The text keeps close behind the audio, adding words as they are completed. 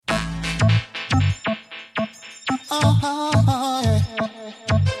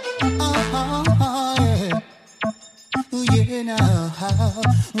now.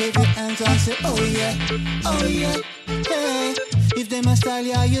 Wave your hands and say, oh yeah, hey. If them a style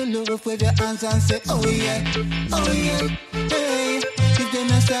yeah, you love, wave your hands and say, oh yeah, hey. If them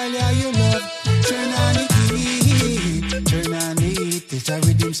a style yeah, you love, turn on the heat, turn on the heat. This a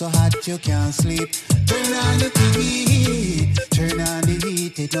rhythm so hot you can't sleep. Turn on the heat, turn on the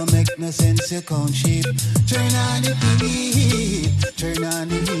heat. It don't make no sense, you can't sheep. Turn on the heat, turn on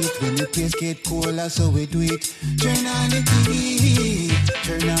the heat. When the place get colder, so we do it. Turn on the heat,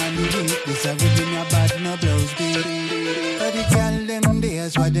 turn on the heat. This a rhythm a bad, no blows beat. But the girl them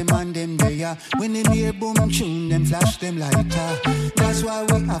days, why them and them there. When them hear boom tune, them flash them lighter. That's why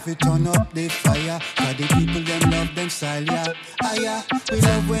we have to turn up the fire. For the people them love them style, yeah. Yeah. We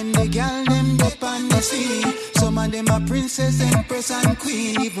love when the girl them dip on the scene. Some of them are princess, empress and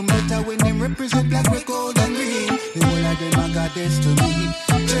queen. Even better when them represent black, red, gold and green. The whole of them are goddess to me.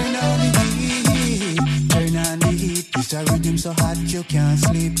 Turn on the heat, turn on the heat. This a rhythm so hot you can't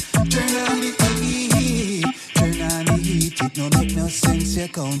sleep. Turn on the heat, turn on the heat. It no make no sense, you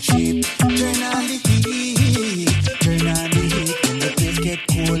can't cheap. Turn on the heat, turn on the heat. When the place get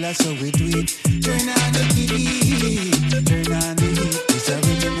colder, so we do it. Turn on the heat, turn on the heat. This a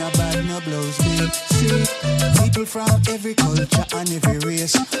rhythm a bad, no blows beat. See, people from every culture and every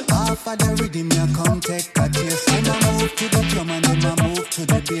race. Half of the rhythm ya come take a taste. Them a move to the drum and them a move to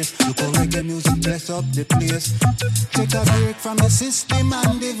the bass. Look how reggae music bless up the place. Take a break from the system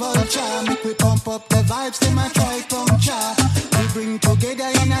and the vulture. Make we pump up the vibes, them a try puncture. We bring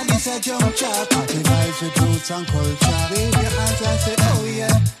together in a this a juncture. Party vibes with roots and culture. Wave your hands and say, oh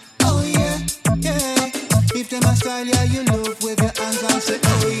yeah, yeah. If them a style yeah you love, wave your hands and say,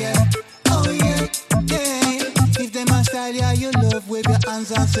 oh yeah, yeah. If them a style yeah you love, wave your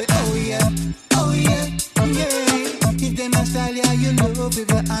hands and say, oh yeah, yeah. If them a style yeah you love, wave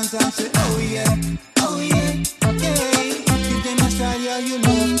your hands and say, oh yeah, yeah. If them a style yeah you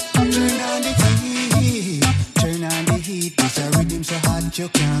love, turn on the heat, turn on the heat. This a rhythm so hot you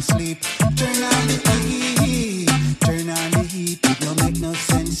can't sleep. Turn on the heat, turn on the heat. It don't make no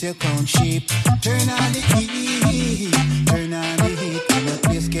sense, you can't sheep. Turn on the heat, turn on the heat. When the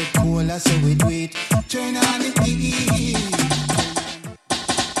place get colder, so we do it. Turn on the heat.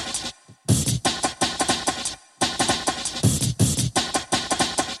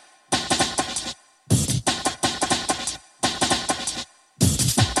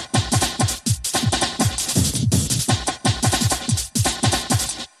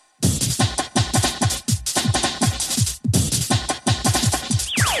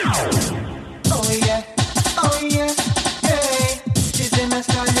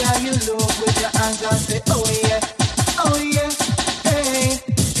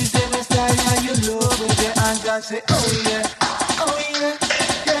 Say, oh yeah,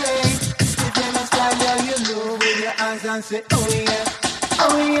 yeah. If them a style yeah you love, with your hands and say, oh yeah, yeah.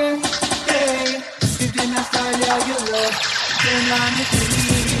 If them a style yeah you love, turn on the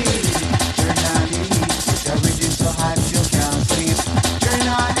heat, turn on the heat. It's a rhythm so hot you can't sleep. Turn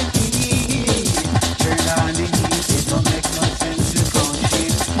on the heat, turn on the heat. It don't make no sense, you can't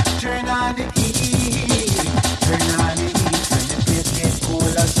sleep. Turn on the heat, turn on the heat. When the place get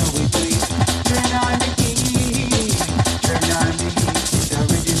colder, so we do it. Turn on the heat.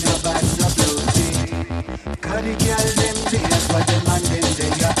 Cause the girl them days, but them and them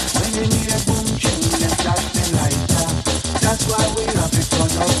there. When they hear boom tune, them flash them lighter. That's why we have to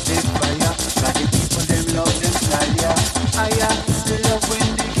turn up the fire. Cause the people them love them style, yeah. They love when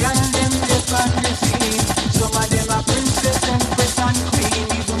the girl them dip on the scene. Some of them are princess, empress and queen.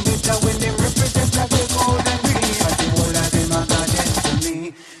 Even better when they represent like the gold and green. But the whole of them are goddess to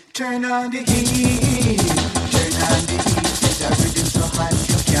me. Turn on the heat, turn on the heat. It's a rhythm so hot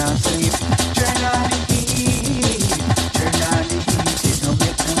you can't sleep. Turn on the heat, turn on the heat. It don't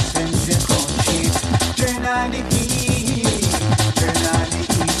make no sense, you can't cheat. Turn on the heat, turn on the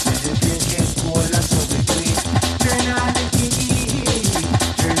heat. When the place get colder, so we do it. Turn on the heat,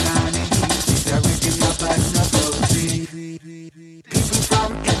 turn on the heat. It's a rhythm of bad, no bloody. People from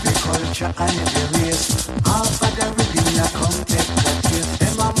every culture and every race. Half of the rhythm ya come take the taste.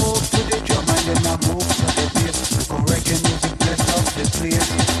 Them a move to the drum and them a move to the bass. Go reggae music bless up the place.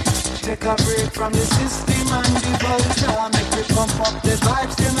 Take a break from the system and the vulture. Make we pump up the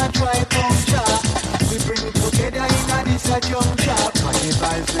vibes, then I try puncture. We bring it together in a this a juncture. For the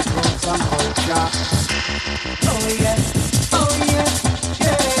vibes with roots and culture. Oh yeah,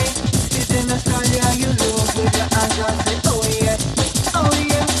 yeah. If them a style yeah you love, with your hands and say oh yeah,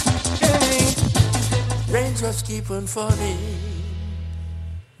 yeah. Raindrops keep on falling.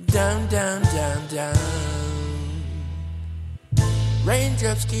 Down, down, down, down.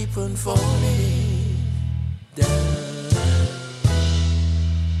 Raindrops keep on falling down.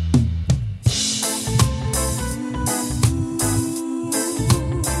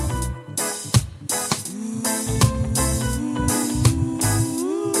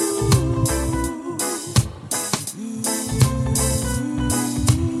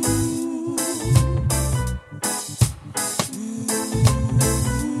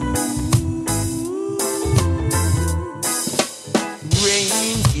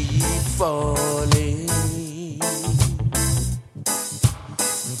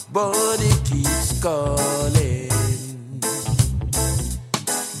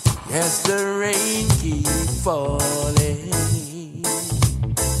 Yes, the rain keeps falling,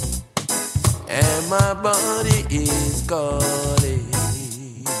 and my body is calling,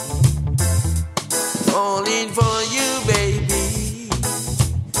 calling for you, baby.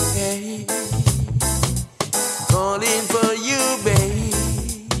 Hey, calling for you,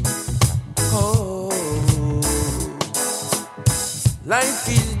 baby. Oh, life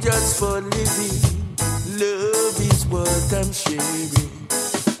is just for living. Love is what I'm sharing.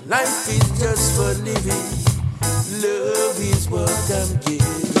 Life is just for living. Love is what I'm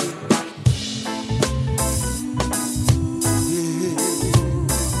giving. Yeah.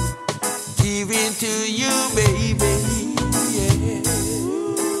 Giving to you, baby. Yeah.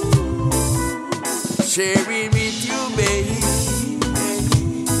 Sharing with you, baby.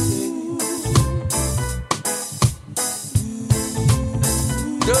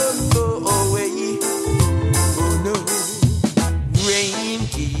 Don't go away. Oh no. Rain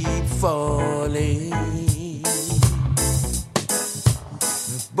keep falling,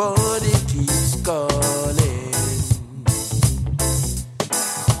 the body keeps calling.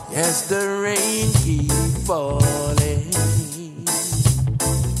 Yes, the rain keep falling,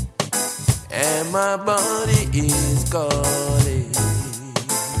 and my body is calling.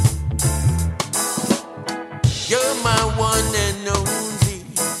 You're my one and only,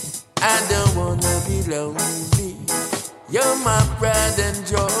 I don't wanna be lonely. You're my pride and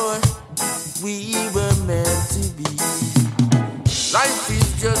joy, we were meant to be. Life is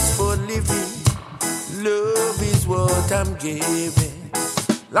just for living, love is what I'm giving.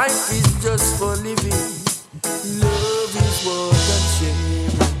 Life is just for living, love is what I'm sharing.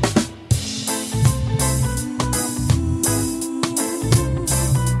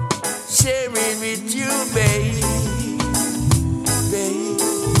 Sharing with you, babe, babe.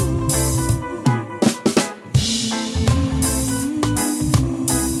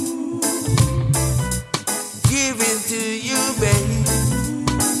 Giving to you, babe.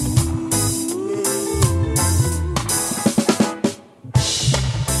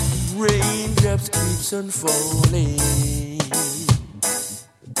 Raindrops keeps on falling.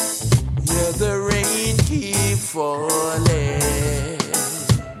 Yeah, the rain keeps falling.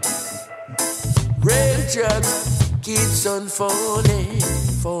 Raindrops keeps on falling,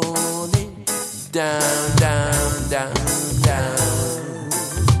 falling down, down, down, down.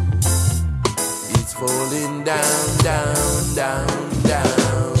 It's falling down, down, down,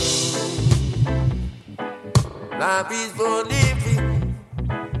 down. Life is for living,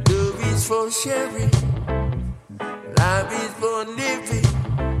 love is for sharing. Life is for living,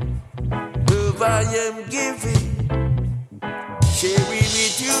 love I am giving. Sharing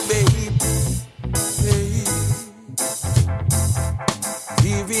with you, babe, babe.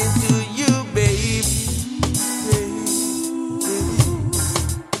 Giving to you, babe, babe, babe.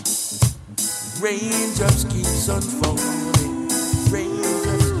 Raindrops keeps on falling.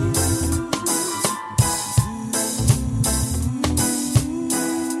 Raindrops keeps.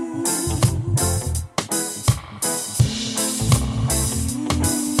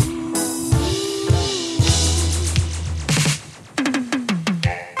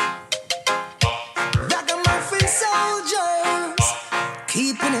 Ragamuffin soldiers,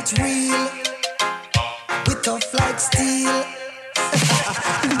 keeping it real, with tough like steel.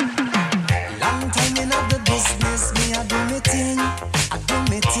 Long time in the business, me I do me thing, I do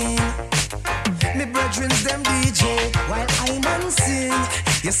me thing. Me brethrens them DJ, while I man sing.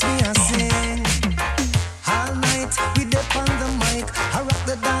 Yes, me I sing. All night we dip on the mic, I rock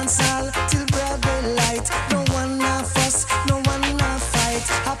the dance hall till broad daylight. No one na fuss, no one na fight.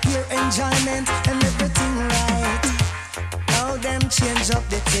 Pure enjoyment and everything right. Now them change up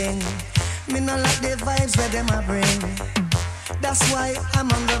the thing. Me no like the vibes where them a bring. That's why I'm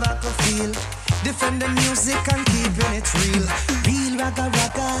on the battlefield, defending music and keeping it real. Real ragga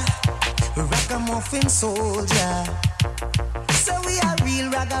ragga, ragamuffin soldier. So we are real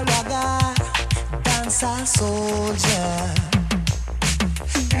ragga ragga, dancer soldier.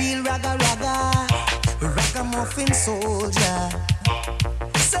 Real ragga ragga, ragamuffin soldier.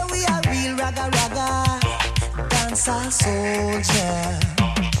 So we are real ragga ragga, dancer soldier.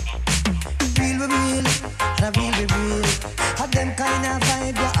 Real we real, and a real we real. Have them kind of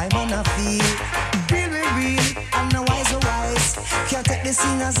vibe, yeah, I wanna feel. Real we real, and the wise we wise. Can't take the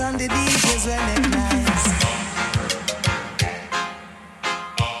singers and the DJs when they nice.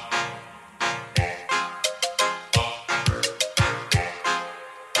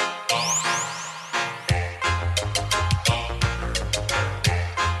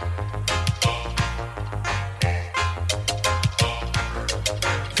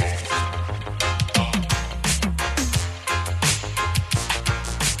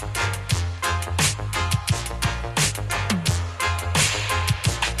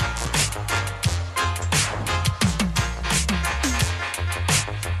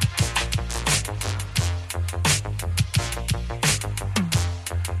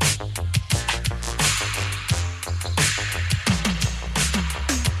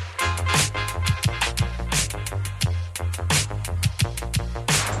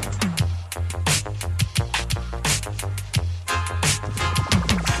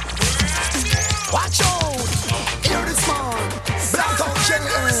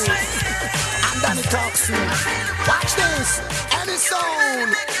 Watch this. Any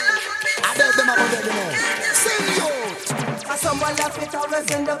sound. I bet them about them, you know. Sing you. Someone laugh it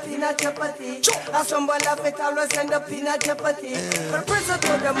always end up in a jeopardy. Someone laugh it always end up in a jeopardy. From prison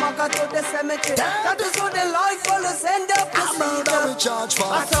to the market to the cemetery. That is how the life always end up in a charge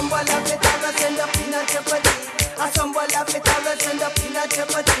for. Someone laugh it always end up in a jeopardy. Someone laugh it always end up in a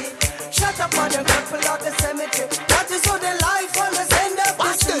jeopardy. Shut up on them people out the cemetery. That is how the life always end up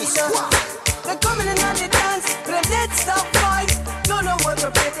in a They're coming in on the dance, but let's stop fight. Don't know what to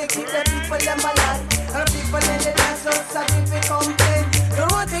pay, they keep the people in my life. And the people in the dance don't start if we complain.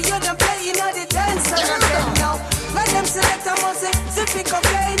 Don't want to hear them playing on the dance again now. Let them select a music, sipping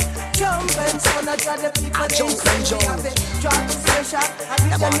cocaine. Jump and sound, I draw the people in. So we have it, draw the special, I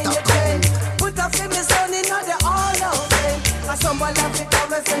beat them in the train. Put a famous sound in the all-out thing. Someone laugh it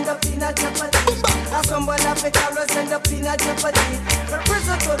always end up in a jeopardy. Someone laugh it always end up in a jeopardy. From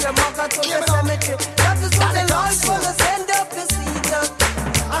prison to the market to the cemetery. That is what the life always end up in season.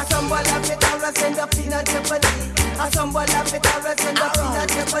 Someone laugh it always end up in a jeopardy. Someone laugh it always end up in a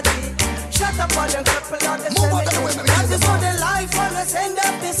jeopardy. Shut up on them people out the cemetery. That is what the life always end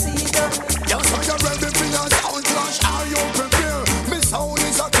up in season. Yo, so you're ready for your sound clash. Are you prepared? Miss sound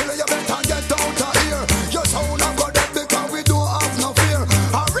is a killer, you better get out of here. Your sound have got that because we don't have no fear.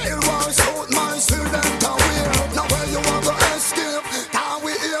 A real war suit, my student are wear. Now where you want to escape? Can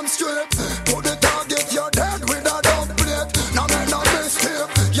we aim straight? To the target, you're dead with a dog plate. Now make no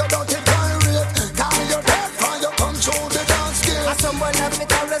mistake, you don't get pirate. Can you're dead for you come through the dance gate. Someone have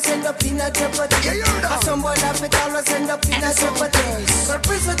it always end up in a jeopardy. Someone have it always end up in a jeopardy. From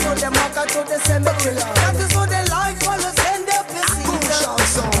prison to the market to the cemetery. That is how the life always end up in season.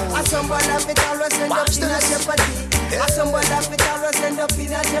 Someone have it always end up in a jeopardy. Someone have it always end up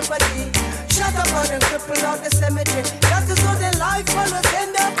in a jeopardy. Shut up on them cripple out the cemetery. That is how the life always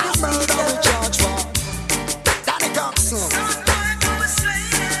end up in season. Danny Coxon,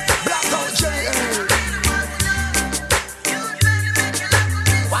 Blackout J.A.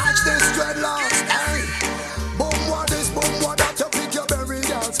 Watch this dreadlocks, hey. Boom, what this, boom, what that, you pick your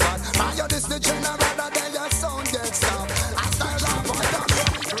burial spot. Fire this the general, and then your sound gets stopped. I style off on that.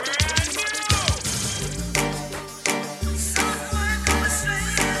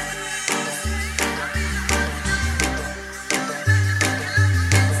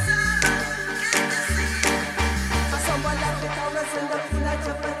 Someone laugh it always end up in a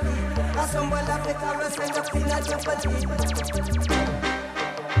jeopardy. Someone laugh it always end up in a jeopardy.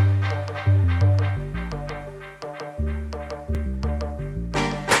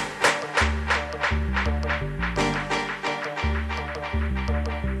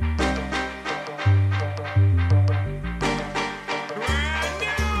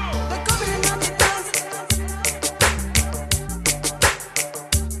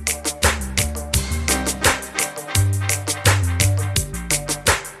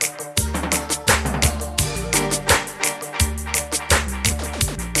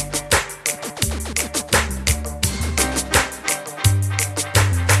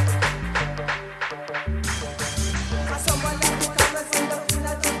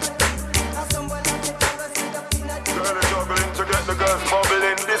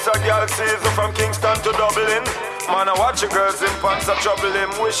 From Kingston to Dublin, man, I watch your girls in pants are troubling.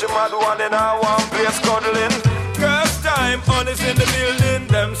 Wish him had one in our one place cuddling. Girls time, honest in the building,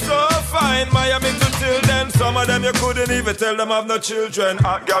 them so fine. Miami to till then, some of them you couldn't even tell them have no children.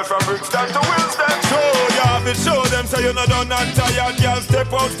 Hot girl from Brixton to Wilson. Show them so you not done and tired. Girl,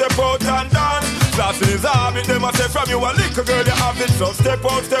 step out and dance. Class is habit, them I say from you a little girl you have it. So step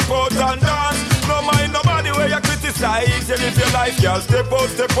out and dance. No mind nobody where you criticize. You live your life, girl, step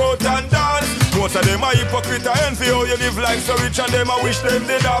out and dance. Most of them are hypocrite and envy how you live life so rich, and them I wish them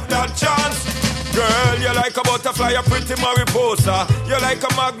did have that chance. Girl, you like a butterfly, a pretty mariposa. You like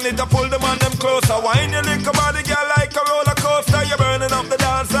a magnet, to pull them on them closer. Wine your little body, girl, like a roller coaster. You're burning up the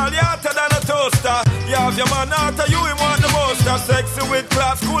dance hall, you're hotter than a toaster. You have your man after you, him want the most. Sexy with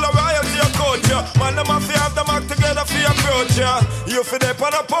class, cool and royalty, your culture. Man, them have to have them act together for your approach, yeah. You fit up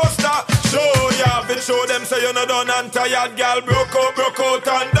on a poster. Show you have it, show them so you're not done and tired. Girl, broke out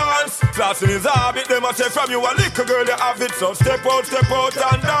and dance. Class is a habit, them I say from you a little girl, you have it. So step out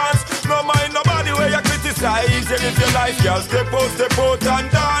and dance. No mind nobody where you criticize. You live your life, girl, step out and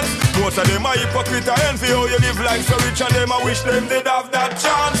dance. Most of them are hypocrite and envy how you live life so rich, and them I wish them did have that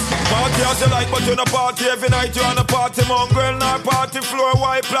chance. Party as you like, but you no party every night. You on a party mongrel, not party floor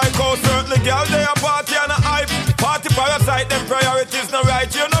wipe like how certain girl they a party and a hype. Party parasite, them priorities no right,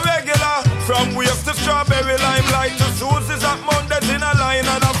 you no regular. From waves to strawberry limelight to Susie's at Mondays in a line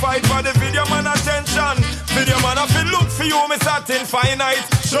and a fight for the video man attention. Video man I feel look for you, me satin finite.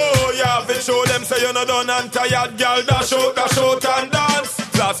 Show ya, fit show them say you no done and tired, girl. Dash out and dance.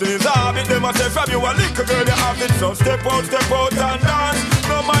 Class is habit, them a say from you a little girl you have it. So step out and dance.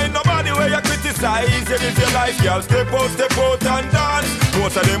 No mind nobody where you criticize. You live your life, girl. Step out and dance.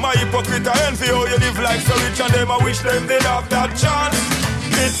 Most of them are hypocrite and envy how you live like so rich, and them I wish them did have that chance.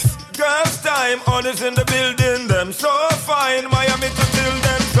 It's girls' time, others in the building, them so fine. Miami to till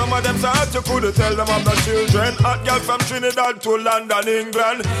them, some of them so hot you couldn't tell them I'm not children. Hot girl from Trinidad to London,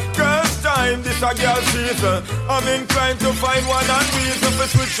 England. Girls' time, this a girl season. I'm inclined to find one and reason for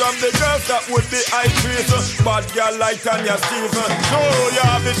switch from the girls that would be high treason. Bad girl like Tanya Steven. Show you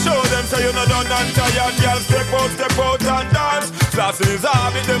have it, show them so you no done and tired. Girl, step out and dance. Class is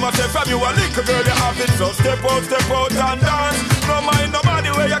habit, them a say from you a little girl you have it. So step out and dance. No mind nobody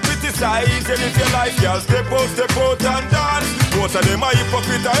where you criticize. You live your life, girl. Step out and dance. Most of them are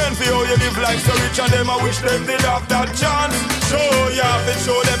hypocrite and envy how you live like so rich, and them I wish them did have that chance. Show you have it,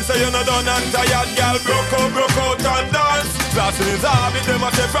 show them so you no done and tired, girl. Broke out and dance. Class is habit, them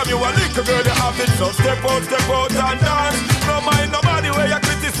a say from you a little girl you have it. So step out and dance. No mind nobody where you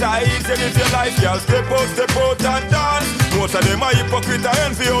criticize. You live your life, girl. Step out and dance. Most of them are hypocrite and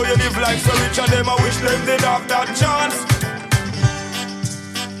envy how you live like so rich, and them I wish them did have that chance.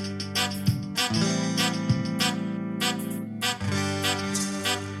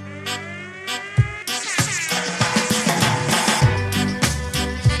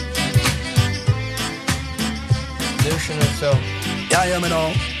 Yeah, hear me now.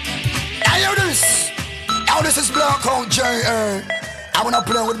 Yeah, hear this. Now this is Blackout J.A. I wanna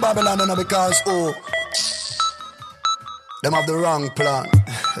play with Babylon now because them have the wrong plan.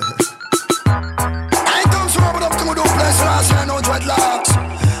 I ain't come to rub it up to my door place last year, no dreadlocks.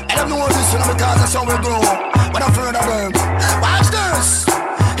 And them know this because that's how we grow. But I'm afraid of them. Watch this.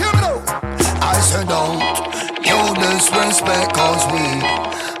 Hear me now. I said don't you disrespect cause we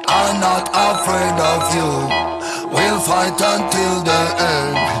are not afraid of you. We'll fight until the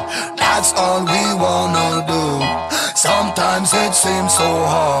end. That's all we wanna do. Sometimes it seems so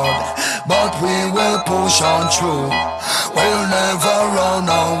hard, but we will push on through. We'll never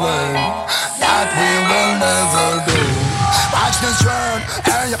run away. That we will never do. Watch this turn.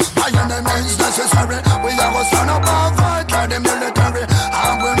 Hey, my enemy is necessary. We are gonna stand up and fight like the military.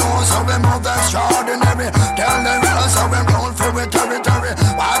 And we know so we move extraordinary. Tell the real so we roll through with territory.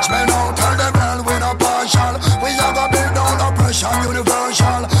 Watch me now, tell the real we're not partial. We are gonna build down oppression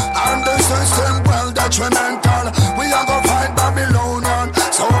universal. And the system well detrimental. We are gonna fight Babylonian,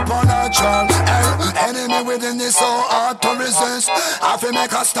 supernatural. Hey, enemy within is so hard to resist. I feel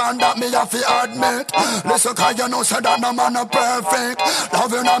make a stand that me have to admit. Listen, cause you know say that no man a perfect.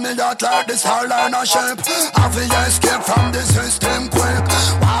 Loving on me yacht like the starline a ship. I feel escape from the system quick.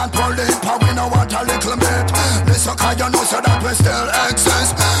 One police but we know what a little bit. Listen, cause you know say that we still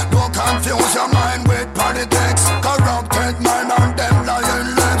exist. Don't confuse your mind with politics. Corrupted mind and them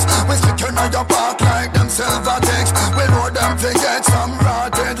lying lips. We stick in your back like them silverticks. We know them to get some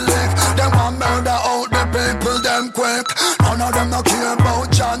rotted lick. Them want murder out the people them quick. None of them no care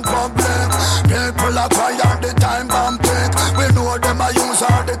about John public. People are quiet the time bomb pick. We know them a use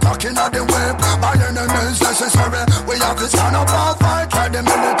all the talking of the whip. My enemies necessary. We have to stand up and fight like the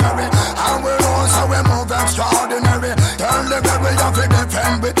military. And we know so we move extraordinary. Tell the girl we have to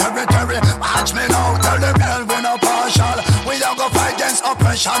defend with territory. Watch me now, tell the girl we no partial. We are go fight against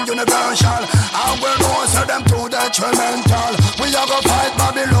oppression universal. And we know so them too detrimental. We are go fight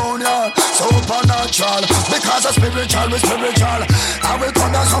Babylonian, supernatural. Because of spiritual, we spiritual. And we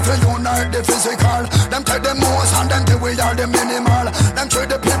come down so to unite the physical. Them take the most and them think we are the minimal. Them treat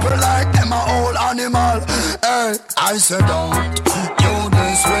the people like them a whole animal. Hey, I said don't you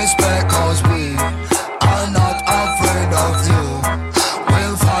disrespect cause we are not afraid of you.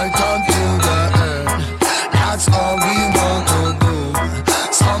 We'll fight until the end. That's all we want to do.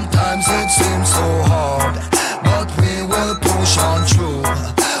 Sometimes it seems so hard, but we will push on through.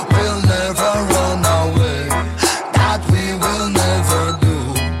 We'll never run away. That we will never do.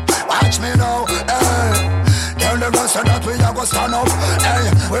 Watch me now, hey. Tell the rest of that we are gonna stand up. Hey,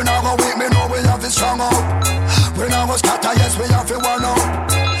 we're not gonna weak, me know we have to strong up. We're not gonna scatter, yes, we have to one up.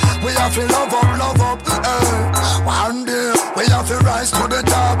 We have to love up, hey. One day, we have to rise to the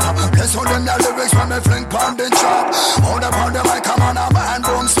top. Listen to the lyrics when me fling pon the chop. Hold up on the mic, come on, I'm and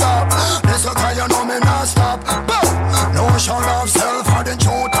don't stop. Listen, cause you know me not stop. Boom! No show of self or the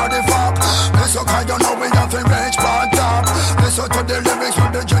truth or the fuck. Listen, cause you know we have to reach on top. Listen to the lyrics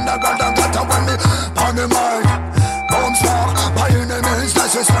when the general and got to when me on the mic. Boom, stop, by enemies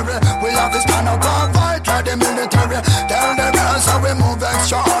necessary. We have to stand up and fight like the military. Tell the girls how we move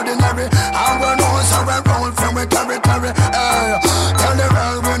extraordinary. And we know so we roll from with Mary. Hey, tell the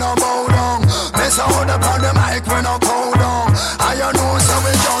world we no bow down. Miss out upon the mic we no cool down. I you know so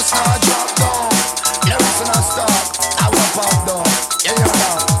we just start drop down. You listen and stop, I will pop down. Yeah, you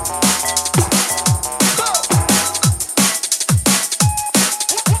know.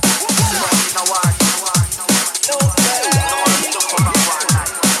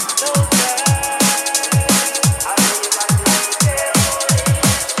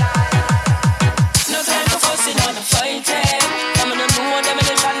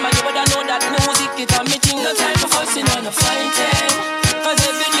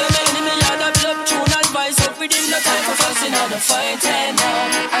 Fighting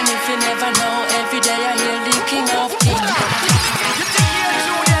now, and if you never know, every day I hear the king of kings. You think you're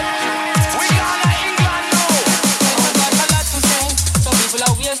Juliet? We gonna England now. I got a lot to say. Some people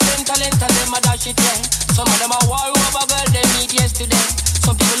are wasting talent and them are dash it young. Some of them are war over girl they meet yesterday.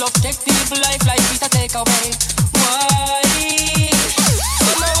 Some people love take people life like Peter take away. Why?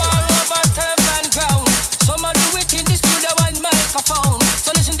 Some are war over turf and ground. Some are do it in the studio and microphone. So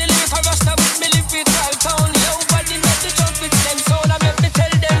listen the lyric of Rasta with me live it right town.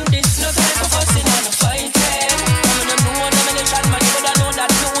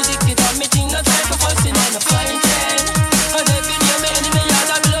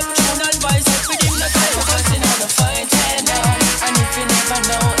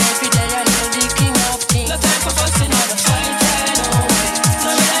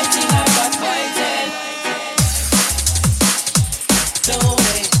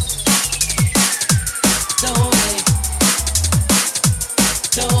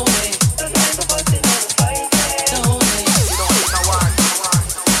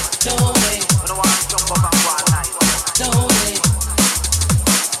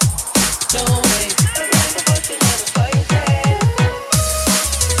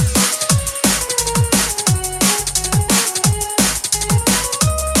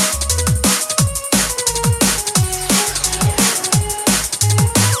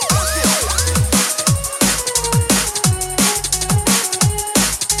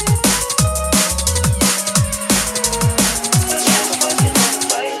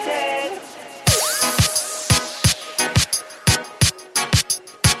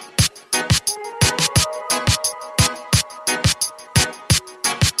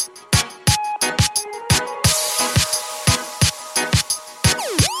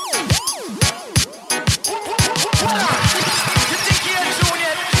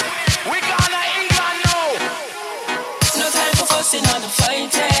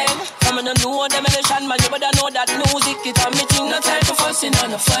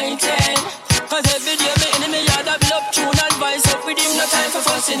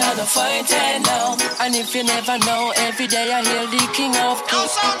 And if you never know, every day I hear the king of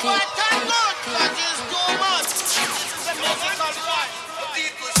kings.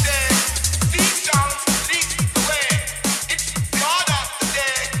 People say these songs lead the way. It's God of the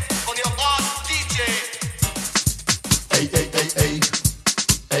day on your boss DJ. Hey, hey, hey, hey.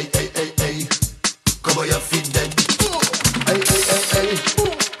 Hey, hey, hey, hey. Cover your feet then. Hey, hey, hey, hey.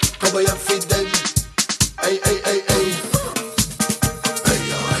 Cover your feet then. Hey, hey, hey, hey. Hey,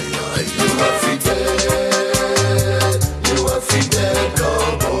 hey, hey. You are feet dead. You are feet dead,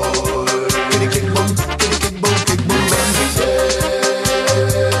 cowboy. Kick boom, kick boom, kick boom, man. Feet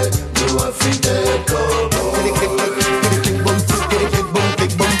dead. You are feet dead, cowboy. Kick boom,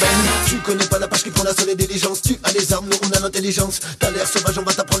 kick boom, bang. Tu connais pas la page qui prend la seule diligence. Tu as les armes, nous on a l'intelligence. T'as l'air sauvage, on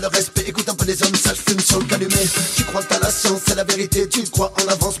va t'apprendre le respect. Écoute un peu les hommes, sages fume sur le calumet. Tu crois que t'as la science, c'est la vérité. Tu te crois en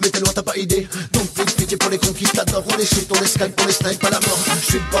avance, mais t'es loin, t'as pas idée. Donc t'es pitié pour les conquistadors. On les chute, on les skype, on les snipe à la mort. Je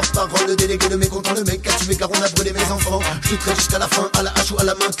suis le porte-parole, le délégué, le mécontent, le mec a tué car on a brûlé mes enfants. Je suis très jusqu'à la fin, à la hache ou à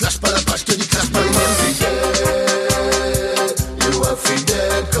la main. Clash pas la page, je te dis clash pas les mains. You are free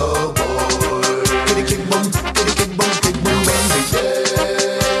dead, cowboy. Kick boom, kick boom, kick boom, bang.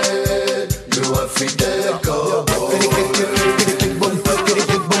 You are free dead, cowboy. Kick boom,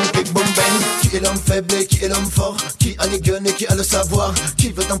 kick boom, bang. Qui est l'homme faible et qui est l'homme fort? Qui a les guns et qui a le savoir?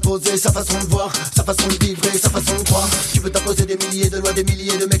 Qui veut t'imposer sa façon de voir, sa façon de vivre et sa façon de croire? Qui veut t'imposer des milliers de lois, des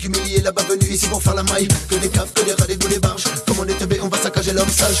milliers de mecs humiliés là-bas venus ici pour faire la maille? Que des caves, que des rats, des barges. Comme on est teubé, on va saccager l'homme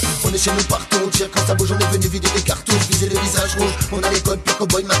sage. On est chez nous partout, on tire quand ça bouge. On est venu vider les cartouches, viser les visages rouges. On a les codes pour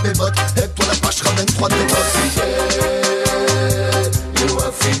cowboy, mat mes bottes. Et pour la page, ramène 3 de tes potes. You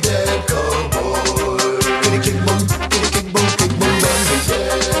are free dead, cowboy. Kick boom, kick boom, kick boom, bang.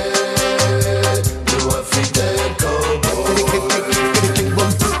 You are free dead, cowboy.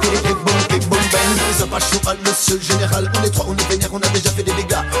 Kick boom, bang. Les apaches sont à monsieur le général. On est 3, on est vénère, on a déjà fait des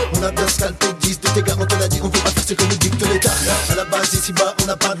dégâts. On a bien scalpé 10 de dégâts. On te l'a dit, on veut pas faire ce que nous dicte l'État. À la base, ici-bas, on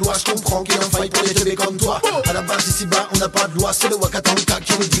n'a pas de loi. Je comprends qu'il en faille pour les teubés comme toi. À la base, ici-bas, on n'a pas de loi. C'est le Wakatanka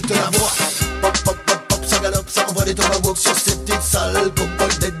qui nous dicte la voix. Pop, pop, pop, pop, ça galope, ça envoie des tomahawks sur ces petites salles. Pop,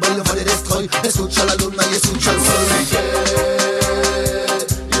 pop, dead boy, on va les destroy. Escucha la luna y escucha el sol.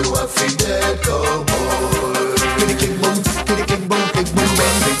 You are free dead cowboy. Kitty kick boom, kitty kick boom, kick boom,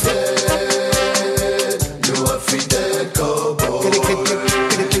 bang. You are free dead cowboy. Kitty kick,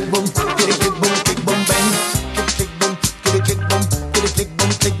 kitty kick boom, kitty kick boom, kick boom, bang. Kitty kick boom, kitty kick boom, kitty kick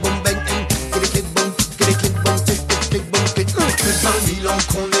boom, kick boom, bang. Kitty kick boom, kitty kick boom, kick boom, kick boom. Plus d'un 1000 ans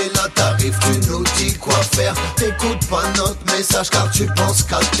qu'on est là, t'arrives, tu nous dis quoi faire. T'écoutes pas notre message car tu penses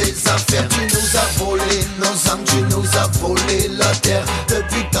qu'à tes affaires. Tu nous as volé nos âmes, tu nous as volé la terre.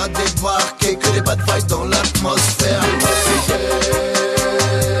 Depuis que t'as débarqué, que des bad vibes dans l'atmosphère.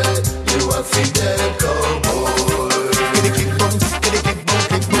 You are free dead cowboy. Kitty kick boom, kitty kick boom,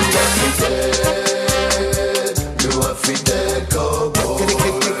 kick boom, bang. You are free dead cowboy. Kitty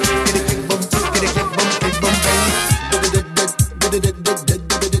kick boom, kitty kick boom, kitty kick boom, kick boom, bang.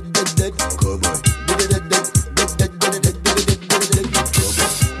 Cowboy.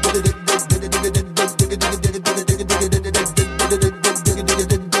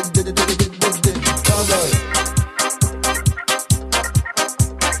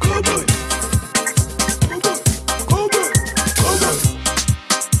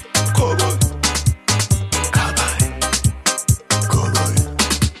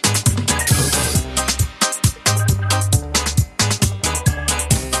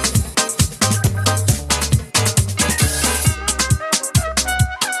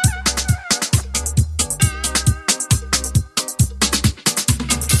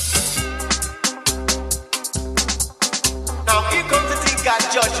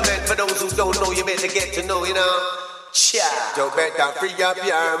 Free up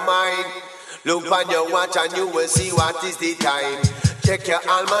your mind. Look on your watch and you will see what is the time. Check your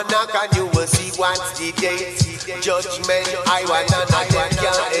almanac and you will see what's the date. Judgment, I want and I can't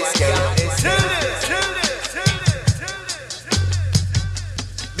escape.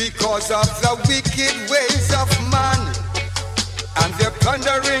 Because of the wicked ways of man and the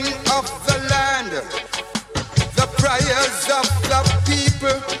plundering of the land, the prayers of the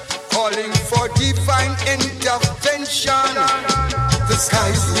people calling for divine intervention. The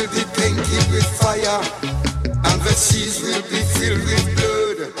skies will be painted with fire, and the seas will be filled with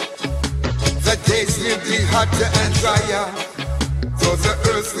blood. The days will be hotter and drier, though the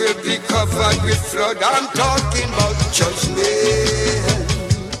earth will be covered with flood. I'm talking about judgment.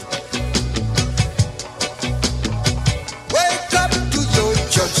 Wake up to your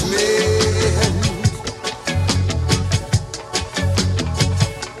judgment.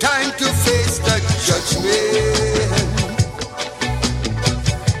 Time to face the judgment.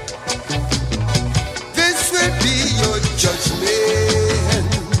 This will be your judgment.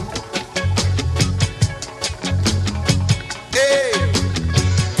 Hey,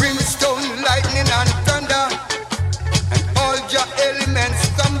 brimstone, lightning and thunder, and all your elements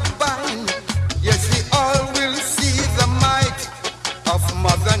combine. Yes, we all will see the might of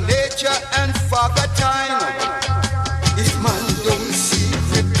Mother Nature and Father Time. If man don't see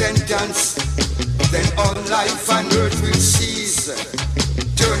repentance, then all life on earth will cease.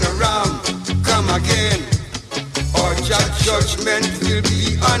 Turn around, come again, or judgment will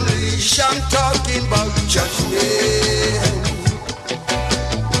be unleashed. I'm talking about judgment.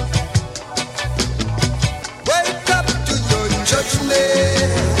 Wake up to your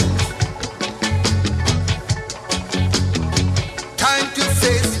judgment. Time to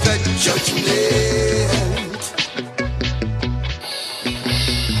face the judgment.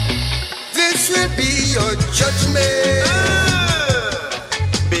 This will be your judgment.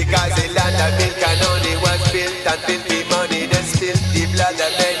 Because the land of milk and honey was built and filthy money, they spilled the blood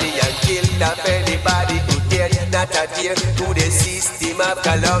of many and killed of anybody who dared not adhere to the system of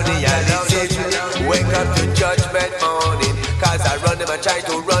colonialism. Wake up to judgment morning, cause I run them and try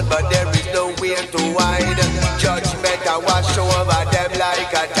to run, but there is nowhere to hide. Judgment I wash over them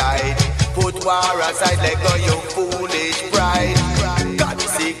like a tide. Put war aside, let go your foolish pride.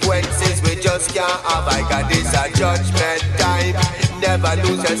 Consequences we just can't have. I got this a judgment time. Never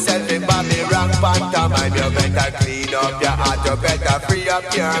lose yourself in Bobby Rock pantomime. You better clean up your heart, you better free up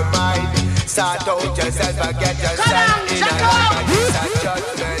your mind. Sort out yourself and get yourself in a life. And it's a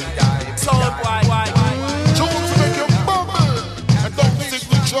judgment time. Sound why? Trouble to make you bubble and don't think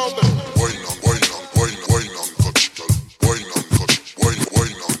we trouble. Wine on, touch, girl. Wine on,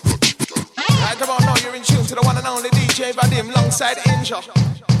 touch, girl. Right about now, you're in tune to the one and only DJ Vadim alongside Inja.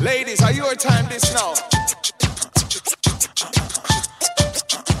 Ladies, are your time this now?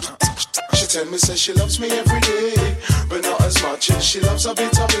 tell me, say she loves me every day, but not as much as she loves a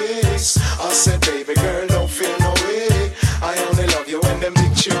bit of bass. I said, baby girl, don't feel no way. I only love you when them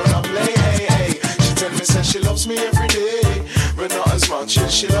big tune I play. Hey, hey. She tell me, say she loves me every day, but not as much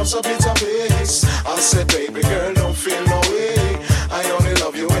as she loves a bit of bass. I said, baby girl, don't feel no way. I only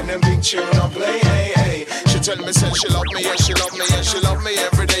love you when them big tune I play. Hey, hey. She tell me, say she love me, yeah, she love me, yeah, she love me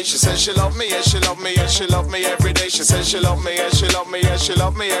every day. She says she love me, yeah, she love me, yeah, she love me every day. She says she love me, yeah, she love me, yeah, she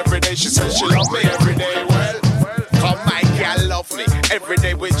love me every day. She says she love me every day. Well, come my girl love me every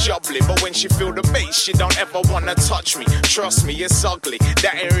day with jubbly, but when she feel the bass, she don't ever wanna touch me. Trust me, it's ugly,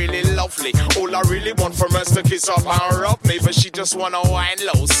 that ain't really lovely. All I really want from her is to kiss up and rub me, but she just wanna wine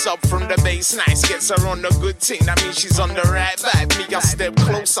low, sub from the bass, nice, gets her on the good thing. That means she's on the right vibe. Me, I step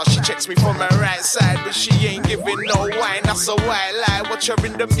closer, she checks me from her right side, but she ain't giving no wine. That's a white lie. Watch her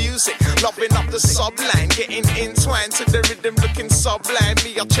in the music, loving up the subline, getting entwined to the rhythm, looking sublime.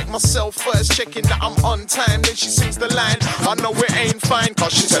 Me, I check myself first, checking that I'm on time. Then she sings the line. I know it ain't fine,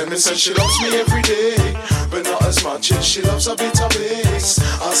 cause she tell me, says she loves me every day, but not as much as she loves a bit of bass.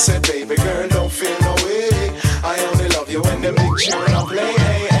 I said, baby girl, don't feel no way. I only love you when the big tune I play.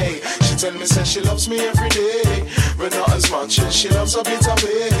 Hey, hey. She tell me, says she loves me every day, but not as much as she loves a bit of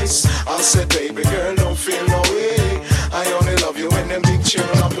bass. I said, baby girl, don't feel no way. I only love you when them big tune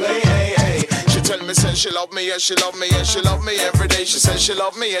I play. Hey, hey. She tell me, says she love me, yeah, she love me, yeah, she love me every day. She says she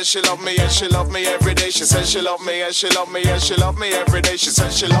love me, yeah, she love me, yeah, she love me every day. She says she love me, yeah, she love me, yeah, she love me every day. She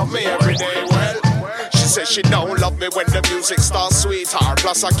says she love me every day. Well, she says she don't love me when the music starts sweetheart.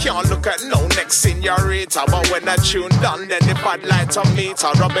 Plus I can't look at no next senorita, but when that tune done, then the bad light a meter.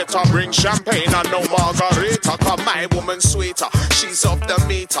 I better bring champagne and no margarita, cause my woman sweeter, she's off the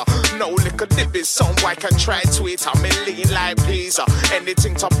meter. No liquor dip is some I can try tweeter. Me lean like pizza,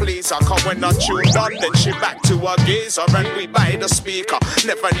 anything to please her. Cause when that tune done, then she back to her gazer, and we buy the speaker.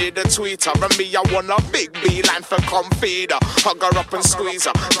 Never need a tweeter, and me I want a big beeline for come feed her. Hug her up and squeeze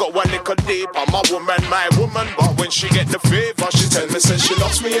her, go a little deeper. My woman, but when she get the favor, she tell me, says she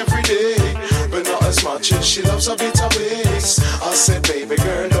loves me every day, but not as much as she loves a bit of bass. I said, baby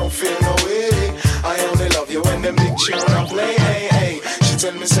girl, don't feel no way. I only love you when them big tune I play. Hey, hey. She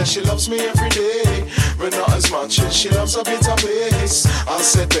tell me, says she loves me every day, but not as much as she loves a bit of bass. I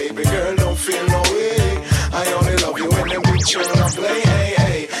said, baby girl, don't feel no way. I only love you when them big tune I play. Hey,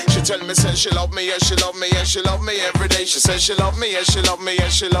 hey. She tell me, says she love me, yeah, she love me, yeah, she love me every day. She says she love me, yeah, she love me, yeah,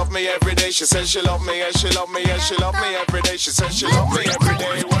 she love me every day. She says she love me, yeah, she love me, yeah, she love me every day. She says she love me every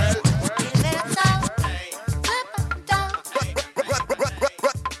day. Well,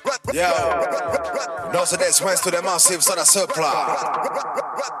 yo, non, c'est des soins to the massive, ça la supply.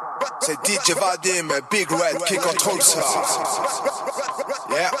 C'est DJ Vadim, Big Red qui contrôle ça.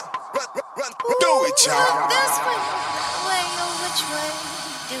 Yeah, do it, y'all. This way, which way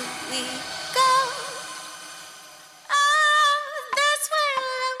do we go? This way,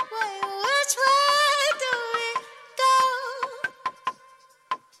 which way do we go?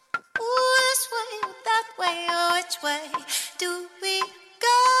 This way, that way, which way do we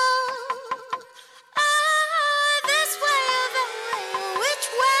go? This way, that way, which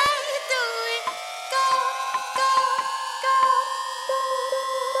way do we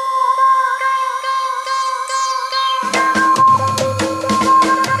go?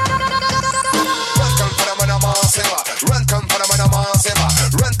 Run come for the man, run come for the man,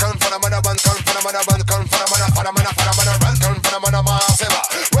 run come for the man, run come for the man, run come for the man, run come for the man, run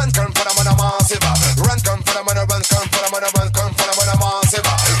come for the man, run come for the man, run come for the man, run come for the man, run come for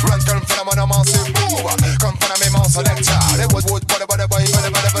the man, come for the me man selector. They would for the body boy, for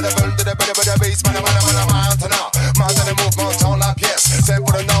the bass, man, the movement on la pièce. C'est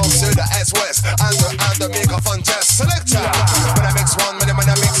pour le nord, sud, est, ouest, and the microphone test selector. When I mix one, when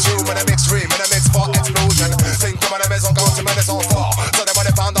I mix two, when I mix three, when I mix four, explosion. Think comme à la maison quand tu mets des sons forts. Ça dépend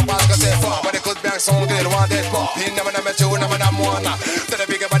des bandes, on pense que c'est fort. Mais écoute bien que son grille loin d'être mort. Il n'a pas de n'a pas one. T'as des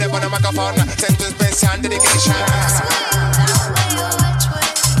big body pour le microphone. C'est une spéciale dedication.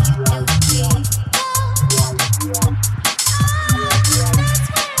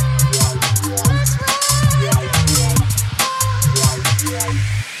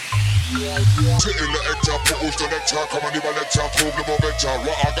 Sitting the lecture, push the lecture, come on, the lecture, prove the lecture.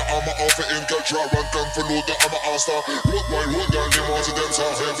 What I got on my offer in culture, run come for load the I'm a master. Road boy, road girl, the most of them sont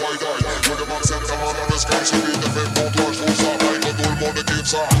fait why die. You're the man center man on the sky, so we the fait comptoir, je trouve ça, like tout le monde kiffe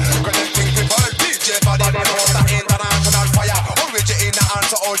ça. Connecting people, DJ body, international fire. Origin in the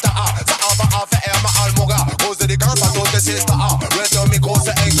answer, alter A. Ça va à faire ma almoga. Cause de décance à d'autres sister A. Red on me, cause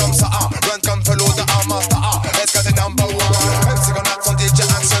c'est un comme ça A. Run come for load the I'm master A. Est-ce que c'est number one? Même si on a son DJ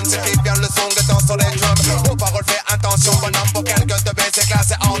action, c'est qui bien le son que dans sur les drums. Aux paroles, fais attention, bonhomme, pour quelqu'un de baisser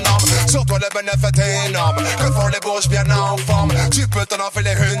classé en norme. Sur toi le veux t'en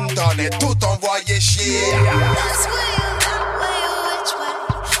enfiler une tonne et tout envoyer chier. This way or that way, which way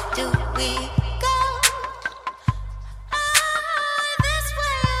do we go? This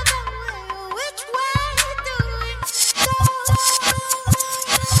way or that way, which way do we go?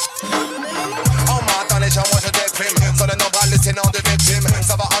 On m'entend les gens, moi je déprime. Sur le nombre hallucinant de victimes,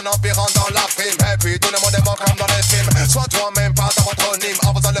 ça va en empirant dans la frime. Et puis tout le monde est mort comme dans les films. Sois toi-même, pas dans votre rime.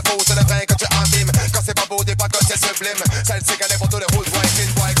 En faisant le faux, c'est le vrai que tu abîmes. Quand c'est pas beau, dis pas que c'est sublime. Celle-ci qu'elle est pour tous les routes, boy,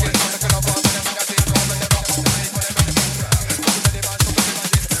 clean. C'est que l'on vend dans les magazines, on veut les voir pour les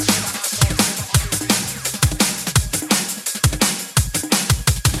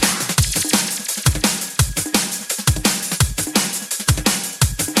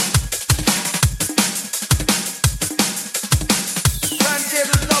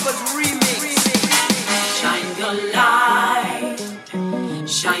Shine your light,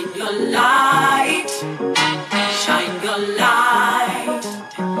 shine your light, shine your light,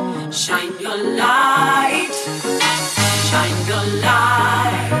 shine your light, shine your light,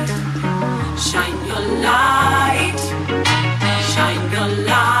 shine your light, shine your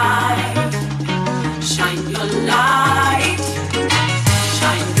light, shine your light,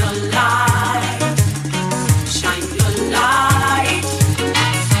 shine your light, shine your light,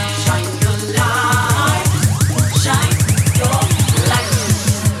 shine your light, shine your light.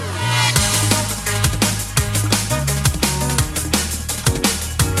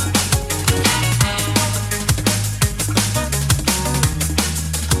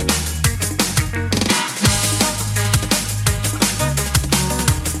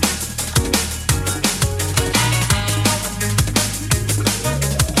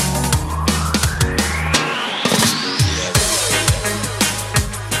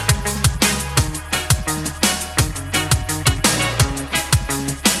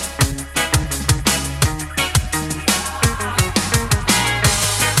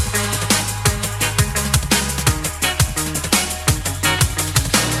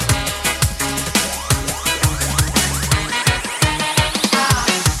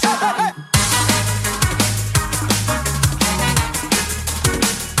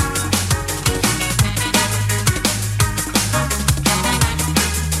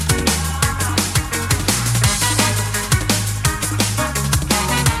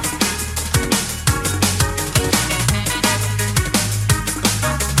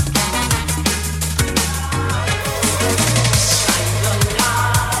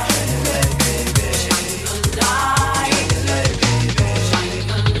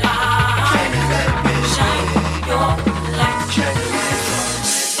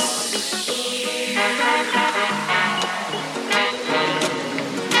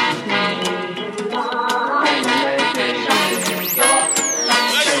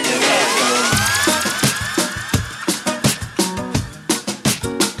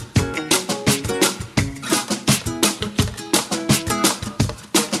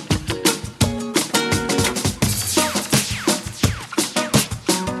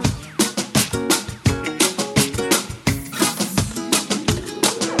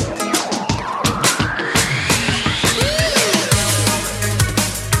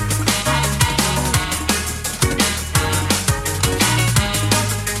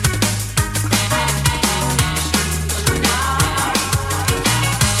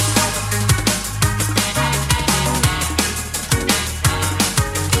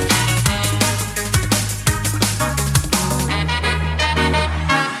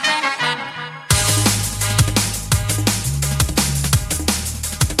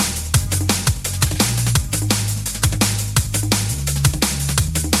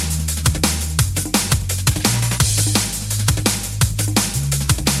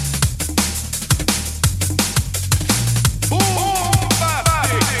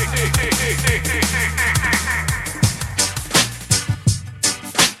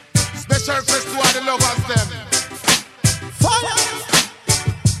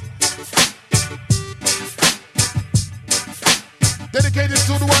 Dedicated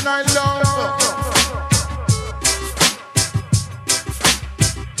to the one I love.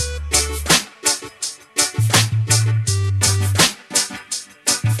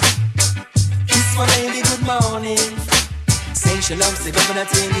 Kiss my baby, good morning. Say she loves the governor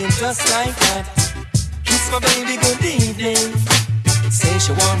thing just like that. Kiss my baby, good evening. Say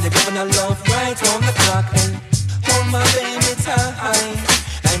she want the governor love right on the clock. And hold my baby tight.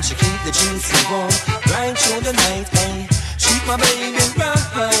 And she keep the juicy warm right through the night. And treat my baby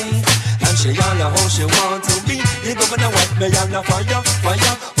right. And she all know how she want to be. The governor want me on the fire,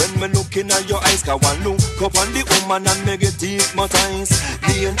 fire. When me looking at your eyes, cause one look up on the woman and me get hypnotized.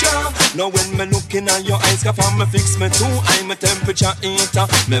 Danger, now when me looking at your eyes, cause from me fix me too, I'm a temperature eater.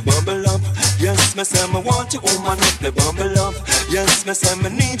 Me bubble up, yes, me say me want you, woman, up me bubble up. Yes, me say me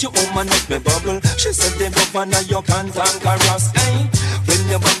need you, woman, up me bubble. She said the governor you can't conquer us, hey. When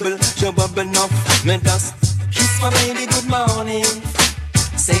you bubble enough, me just kiss my baby good morning.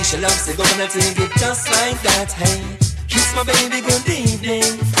 Say she loves the governor, take it just like that, hey. Kiss my baby good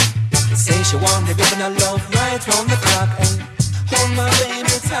evening. Say she want the governor love right round the clock, hey. Hold my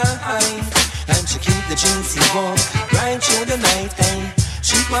baby tight, and she keep the juicy warm right through the night, hey.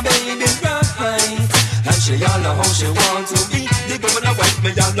 Treat my baby right, and she all know how she want to be. The governor wife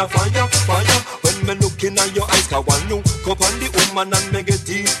me all the fire, fire. When me looking at your eyes, cause one look up on the woman and me get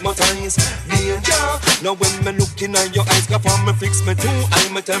hypnotized. Danger, now when me looking at your eyes, cause from me fix me too,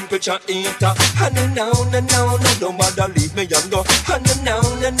 I'm a temperature eater. And now, don't bother leave me and go. And now,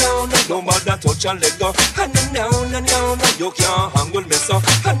 don't bother touch and let go. And now, you can't handle me so.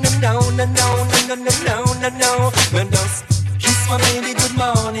 And now, when just kiss my baby good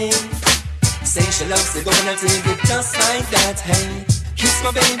morning. Say she loves the governor, take it just like that, hey. Kiss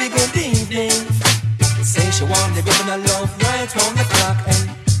my baby good evening. Say she want the governor love right round the clock, hey.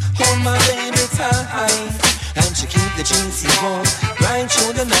 Hold my baby tight, and she keep the juicy warm right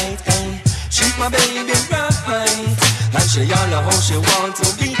through the night, hey. Treat my baby right, and she all know how she want to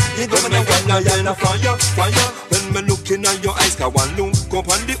be. The governor wanna yell a fire, fire. When me looking at your eyes, cause one look up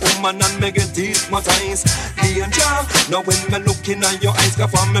on the woman and me get hypnotized. Danger, now when me looking at your eyes, cause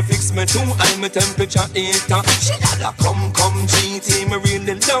from me fix me too, I'm a temperature eater. She gotta come GT, me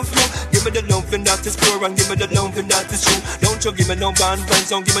really love you. Give me the loving that is pure and give me the loving that is true. Don't you give me no bad vibes,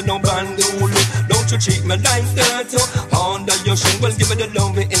 don't give me no bandulu. Don't you treat me like that, under your shoe. Well, give me the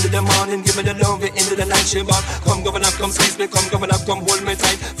loving into the morning, give me the loving into the night. She bought, come governor, come squeeze me, come governor, come hold me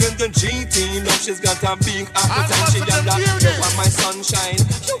tight. Feel the GT, love, she's got a big appetite. She got that, you want my sunshine,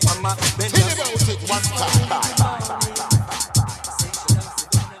 you want my Tell me about it one time.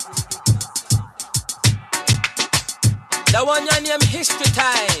 The one your name History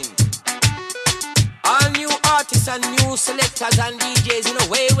Time. All new artists and new selectors and DJs, you know,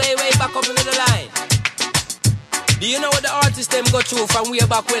 way back up into the line. Do you know what the artists them go through from way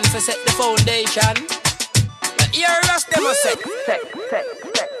back when for set the foundation? The ear rust them a set.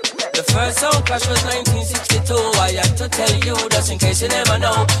 The first sound clash was 1962. I had to tell you just in case you never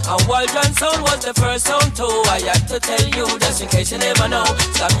know. And Waldron sound was the first sound too. I had to tell you just in case you never know.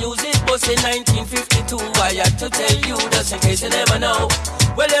 Some music was in 1952. I had to tell you just in case you never know.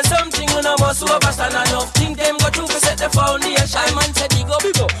 Well, there's something when I must overstand enough. Think them go through to set the foundation. I man said big up.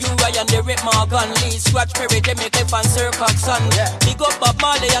 You Ryan, the Rip Morgan, Lee, Scratch Perry, Jamaica, and Sir Coxon. Big up Bob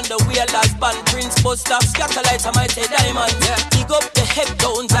Marley and the Wheelers Band, Prince Buster, Scatterlights, I might say Diamond. Big up the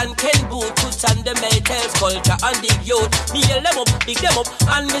Heptones and Ken Booth, Toots and the Maytals, Culture and the Youth. Me yell them up, big them up,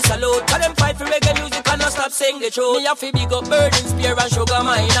 and me salute. Cause them fight for reggae music and not stop sing the truth. Me have to big up Burning Spear and Sugar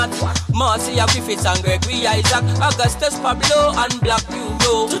Minot, Marcia Griffiths and Gregory Isaac, Augustus Pablo and Black New.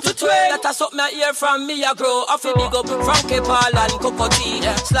 That a something I hear from me a grow. I feel big up Frankie Paul and Coco T,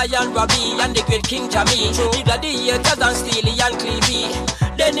 Sly and Robbie and the great King Jamie, the Gladiators and Steely and Clevie,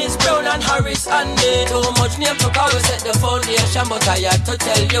 Dennis Brown and Harris and me. Too much name to call, we set the foundation. But I had to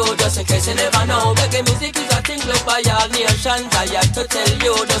tell you just in case you never know. Reggae music is a thing loved by all nations. I had to tell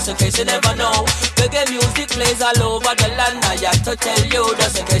you just in case you never know. Reggae music plays all over the land. I had to tell you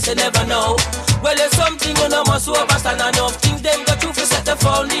just in case you never know. Well, there's something on a must overstand enough things them go through for set the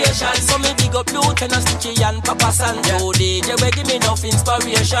foundation. So me big up Lieutenant Stitchy and Papa Sanjo. DJ will give me enough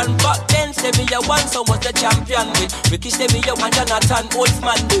inspiration. But then Stevie one son was the champion with Ricky Stevie and Jonathan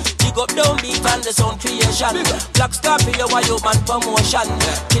Wolfman. Big up Downbeat and the sound creation. Black Scorpio why you man promotion.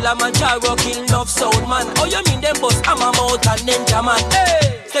 Kilimanjaro kill enough sound man. Oh you mean them boss I'm a mouth and Ninja man.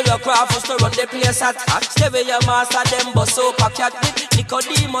 Hey, Stereo Craft used to run the place at Stereo Master them boss so packet with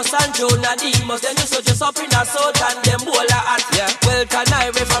Nicodemus and Jonah Demus. Them used to just up in a suit and them bowler hat. Well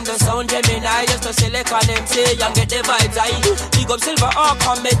tonight we from the sound Gemini just to select on them say and get the vibes I big up Silver Arc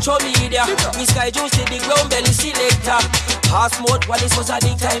and Metro Media. Me Sky Juice the ground belly selector. Half Mode Wallace was a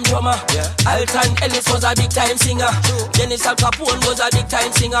big time drummer. Alton Ellis was a big time singer. Dennis Al Capone was a big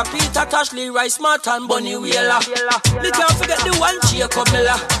time singer. Peter Tosh, Leroy Smart and Bunny Wheeler. Me can't forget the one Jacob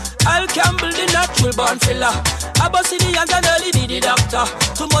Miller. Al Campbell the natural born filler. Abyssinians and early the doctor.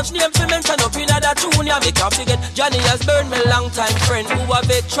 Too much name to mention up in that tune. Yeah, me can't forget Johnny has burned me long time friend. Who a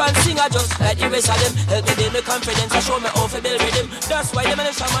veteran singer just like the rest of them. Help me give me confidence and show me how to build rhythm. That's why them and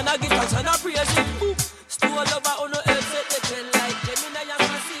the shaman a get thanks and a praise him. Still over on no else set the trend like Gemini and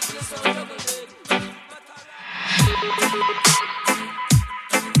my secret so double big.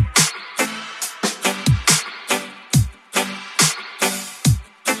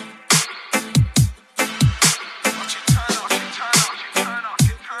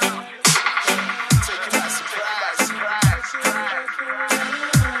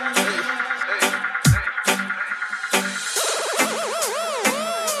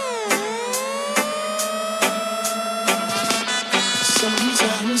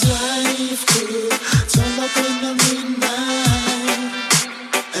 up in the midnight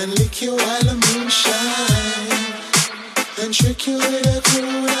and lick you while the moon shine and trick you with a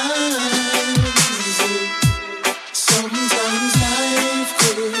cruel eyes. Sometimes life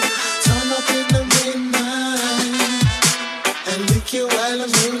could turn up in the midnight and lick you while the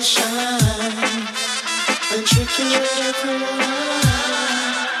moon shine and trick you with a cruel eyes.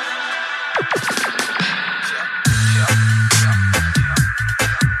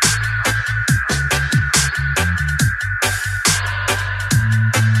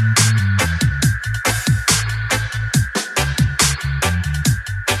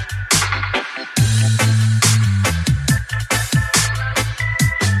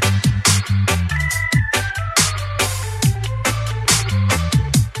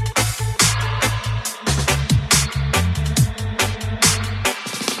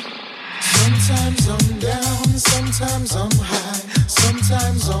 Sometimes I'm down, sometimes I'm high,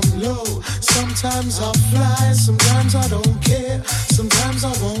 sometimes I'm low, sometimes I fly, sometimes I don't care, sometimes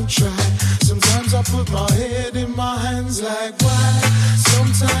I won't try, sometimes I put my head in my hands like why?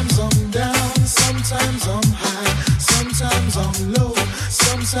 Sometimes I'm down, sometimes I'm high, sometimes I'm low,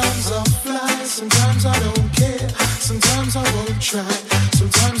 sometimes I fly, sometimes I don't care, sometimes I won't try,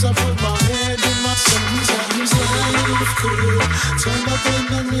 sometimes I put my head in my sometimes life could turn up in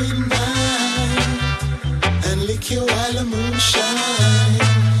the midnight and lick you while the moon shine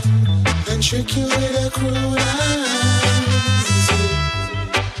and trick you with a cruel eyes.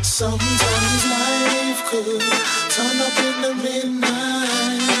 Sometimes life could turn up in the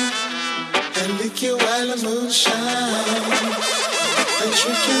midnight and lick you while the moon shine and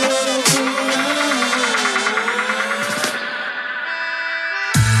trick you with a cruel eyes.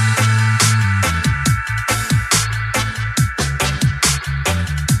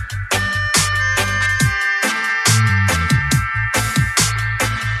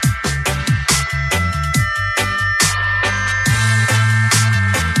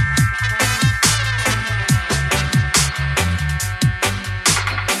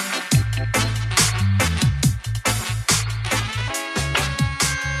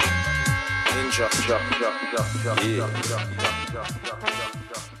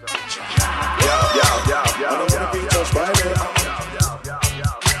 I don't wanna be judged by them.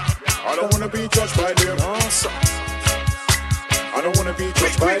 I don't wanna be judged by them. I don't wanna be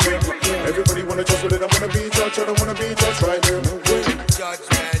judged by them. Everybody wanna judge, but they don't wanna be judged. I don't wanna be judged by them.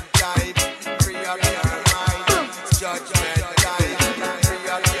 Judgment time, free up your mind. Judgment time, free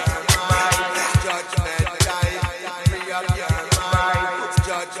up your mind. Judgment time, free up your mind.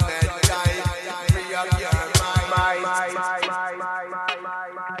 Judgment time, free up your mind.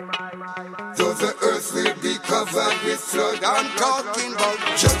 Though the earth will be covered with flood, I'm talking about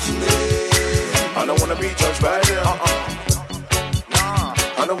judgment. I don't wanna be judged by them.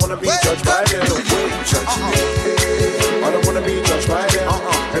 I don't wanna be judged by them. I don't wanna be judged by them.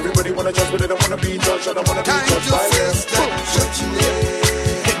 Everybody wanna judge, but they don't wanna be judged. I don't wanna be judged by them.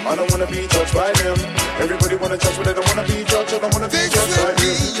 I don't wanna be judged by them. Everybody wanna judge, but they don't wanna be judged. I don't wanna be judged by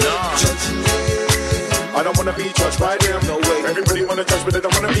them. I don't wanna be judged by them. No way. Everybody wanna judge, but they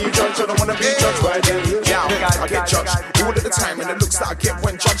don't wanna be judged. I don't wanna be judged by them. Yeah, I get judged all of the time, and the looks that I get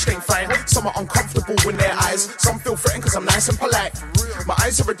when judged ain't fine. Some are uncomfortable in their eyes. Some feel threatened because I'm nice and polite. My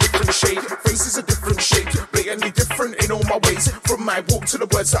eyes are a different shade, faces are different shapes, blatantly different in all my ways. From my walk to the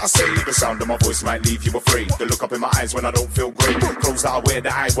words that I say, the sound of my voice might leave you afraid. The look up in my eyes when I don't feel great. Clothes that I wear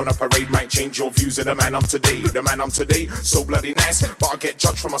that I wanna parade might change your views of the man I'm today. The man I'm today, so bloody nice, but I get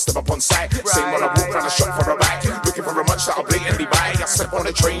judged from I step up on sight. Same when I walk round a shop for a ride, looking for a munch that I'll blatantly buy. I step on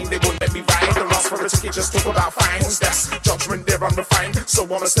a train, they won't let me ride. The ask for a ticket, just talk about fines. That's judgment, they're unrefined, so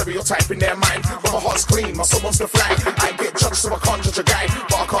I'm a stereotype in their mind. But my heart's clean, my soul wants to fly. I get judged, so I can't judge a guy,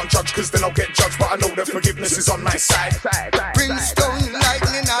 but I can't judge cause then I'll get judged. But I know that forgiveness is on my side. Brimstone,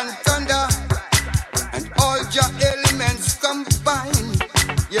 lightning and thunder, and all your elements combine.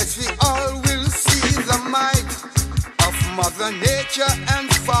 Yes, we all will see the might of Mother Nature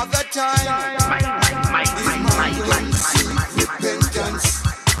and Father Time. If man don't seek repentance,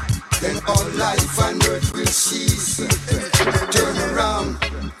 then all life and earth will cease. Turn around,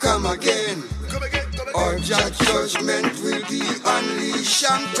 come again, or judgment will be unleashed.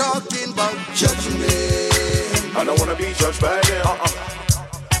 I'm talking about judgment. I don't wanna be judged by them.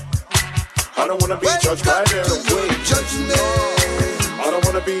 I don't wanna be judged by them. I don't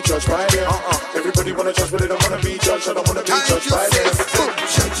wanna be judged by them. Everybody wanna judge, but they don't wanna be judged. I don't wanna be judged by them.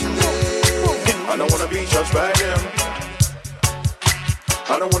 I don't wanna be judged by them.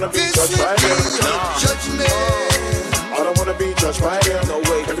 I don't wanna be judged by them. I don't wanna be judged by them. No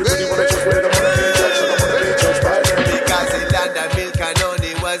way. Everybody wanna judge, but they don't wanna be judged. I don't wanna be judged by them. Because the land of milk and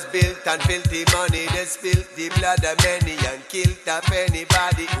honey was was built on filthy money. They spilled the blood of many and killed off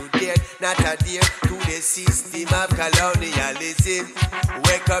anybody who dared not adhere to the system of colonialism.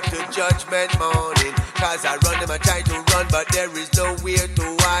 Wake up to judgment morning, cause I run them, I try to run, but there is nowhere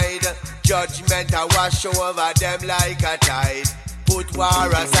to hide. Judgment I wash over them like a tide. Put war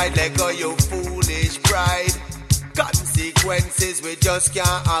aside, let go your foolish pride. Consequences we just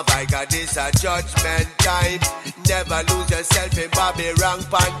can't avoid, cause this a judgment time. Never lose yourself in Bobby wrong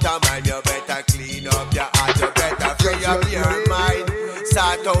pantomime. You better clean up your heart, you better free up your mind.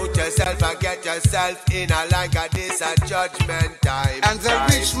 Sort out yourself and get yourself in a line, cause this a judgment time. And the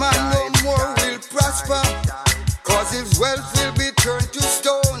rich man no more will prosper, cause his wealth will be turned to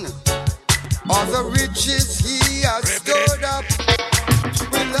stone. All the riches he has stored up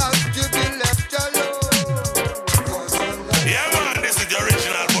will have to be left alone. Yeah man, this is the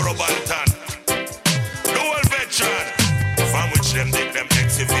original Borough Bantan. The whole veteran, from which them dig them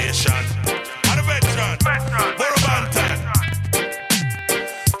excavation. And the veteran, Borough Bantan.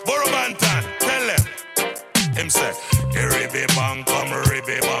 Borough Bantan, tell them. Him say, Ribby bang come,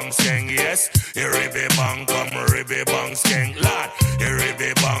 Ribby bang skeng, yes. Ribby bang come, Ribby bang skeng, lad.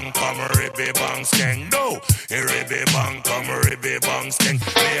 Ribby bang come, Ribby bang skeng, no. Ribby bang come, Ribby bang skeng.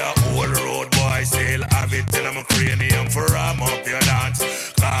 They are old road boys, still have it till I'm a cranium. For ram up your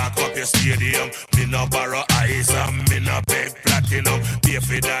dance, cock up your stadium. Me no borrow ice and me no beg platinum. Pay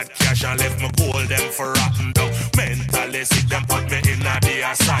for that cash and left me gold them for rotten down. Mentally sick them put me in the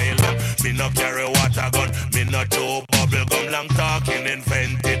asylum. Me no carry water gun, me no chew bubble gum. Long talking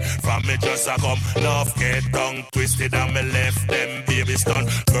invented, from me just a come. Love get tongue twisted and me left them baby stun.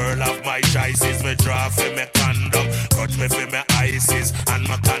 Girl of my choices, me draw for me condom. Cut me for me ices and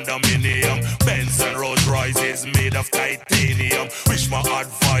my condominium. Benz and Rolls Royces made of titanium. Wish my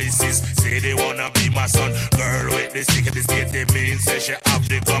advices, say they wanna be my son. Girl with the stick at the state, they mean say she have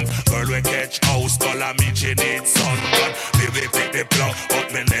the gum. Girl we catch house, call her mean she need sun gun. Baby pick the plum,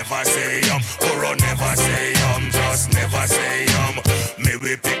 but me never say or never say just never say Me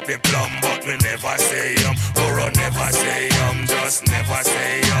we pick the plum, but me never say or never say just never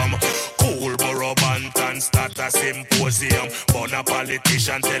say Cool Borough Bantan start a symposium. Born a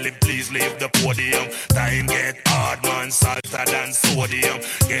politician, tell him please leave the podium. Time get hard, man, salter than sodium.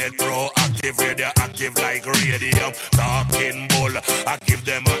 Get proactive, radioactive like radium. Talking bull, I give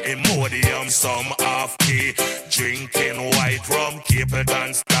them a Imodium. Some half key, drinking white rum. Keep it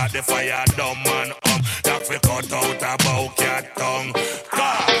and start the fire dumb man. That we cut out about cat tongue.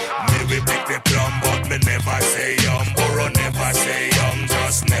 Me we pick the plum, but me never say Borough never say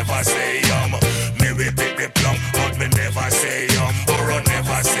just never say Me we pick the plum, but me never say Borough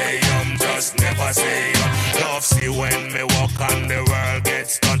never say just never say Love see when me walk on the world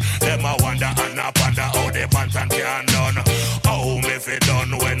gets done. Them I wonder and I ponder how the Bantan can done. How me fi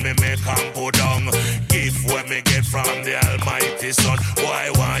done when me make and put down. Gift when me get from the Almighty Son.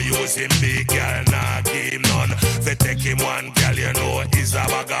 Why use him big girl, nah give him none. Fi take him one girl, you know he's a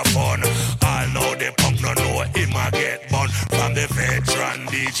bag of fun. All know the punk no know him a get bun. From the veteran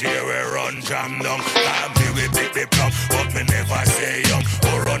DJ we run jam down. Me we pick the plum, but me never say or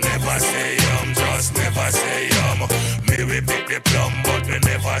never say just never say Me we pick the plum, but me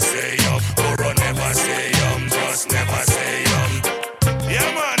never say or never say just never say Yeah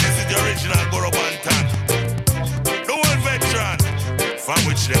man, this is the original Borough Bantan. The whole veteran, from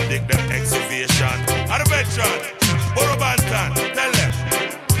which them dig them excavation. And the veteran, Borough Bantan, tell them.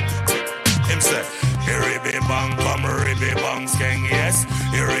 Him say, Ribby bang come, Ribby bang skeng, yes.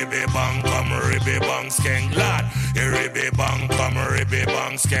 Ribby bang come, Ribby bang skeng, lad. Ribby bang come, Ribby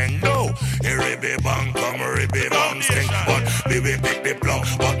bang skeng, no. Ribby bang come, Ribby bang skeng. But me we pick the plum,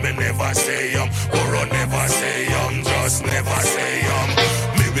 but me never say or never say just never say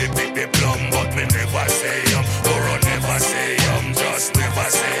Me we pick the plum, but me never say or never say just never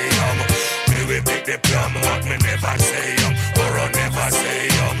say Me we pick the plum, but me never say or never say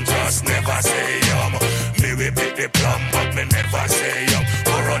just never say Me we pick the plum, but me never say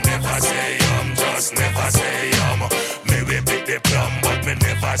or never say just never say Me we pick the plum, but me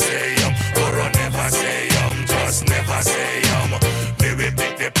never say or never say just never say Me we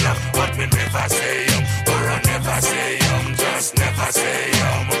pick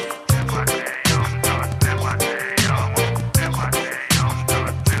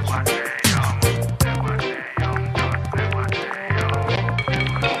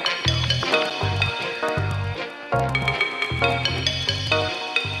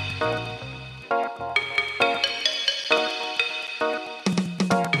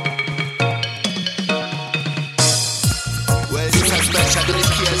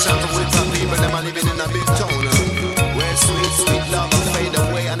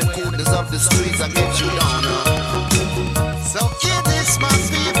streets and get you down. So hear this, my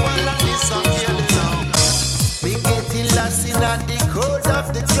people, and listen clearly now. We getting lost in the cold of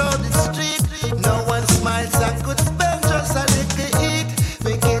the crowded street. No one smiles and could spend just a little eat.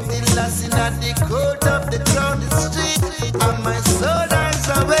 We getting lost in the cold of the crowded street, and my soul is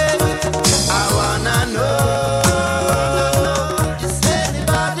away. I wanna know.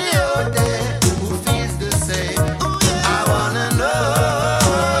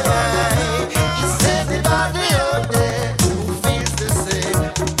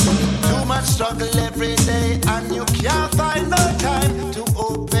 Every day, and you can't find no time to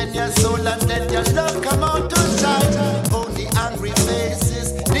open your soul and let your love come out to shine. Only angry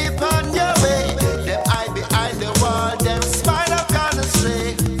faces deep on your way. Them eye behind the wall, them smile up on the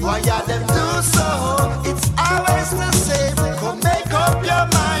stray. Why are them do so? It's always the same. Come make up your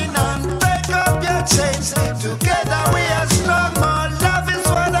mind and break up your chains. Together we are strong, more love is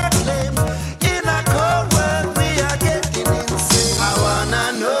what I claim. In a cold world we are getting insane. I wanna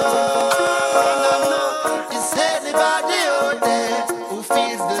know.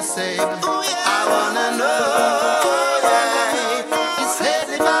 Same. I wanna know, yeah. Is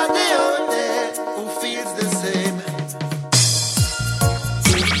anybody out there who feels the same?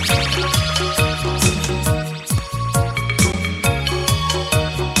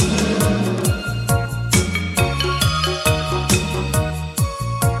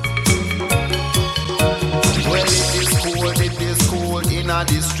 Well, it is cold in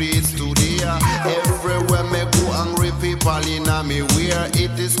the streets today. Everywhere me go, angry people in me wear.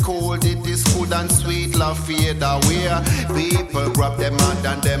 It is cold and sweet, love fade away. People grab them out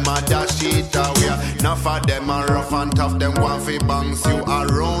and them a dash it away. Enough of them are rough and tough, them want fi bounce you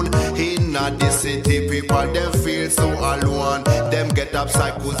around. In the city, people them feel so alone. Them get up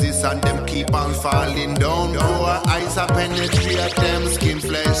psychosis and them keep on falling down. Our eyes are penetrate them skin,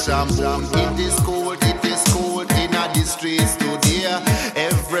 flesh and bone. It is cold in the streets today.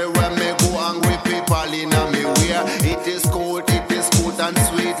 Everywhere me go, angry people in me wear. It is cold and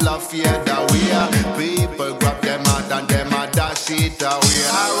sweet, love fade away. People grab them out and them a dash it away.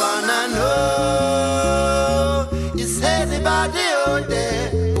 I wanna know, is anybody out there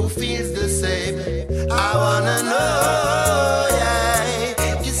who feels the same? I wanna know,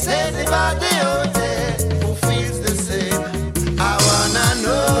 yeah. Is anybody out there who feels the same? I wanna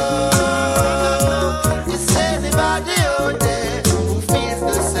know, is anybody out there who feels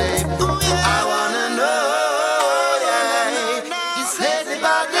the same? I wanna know.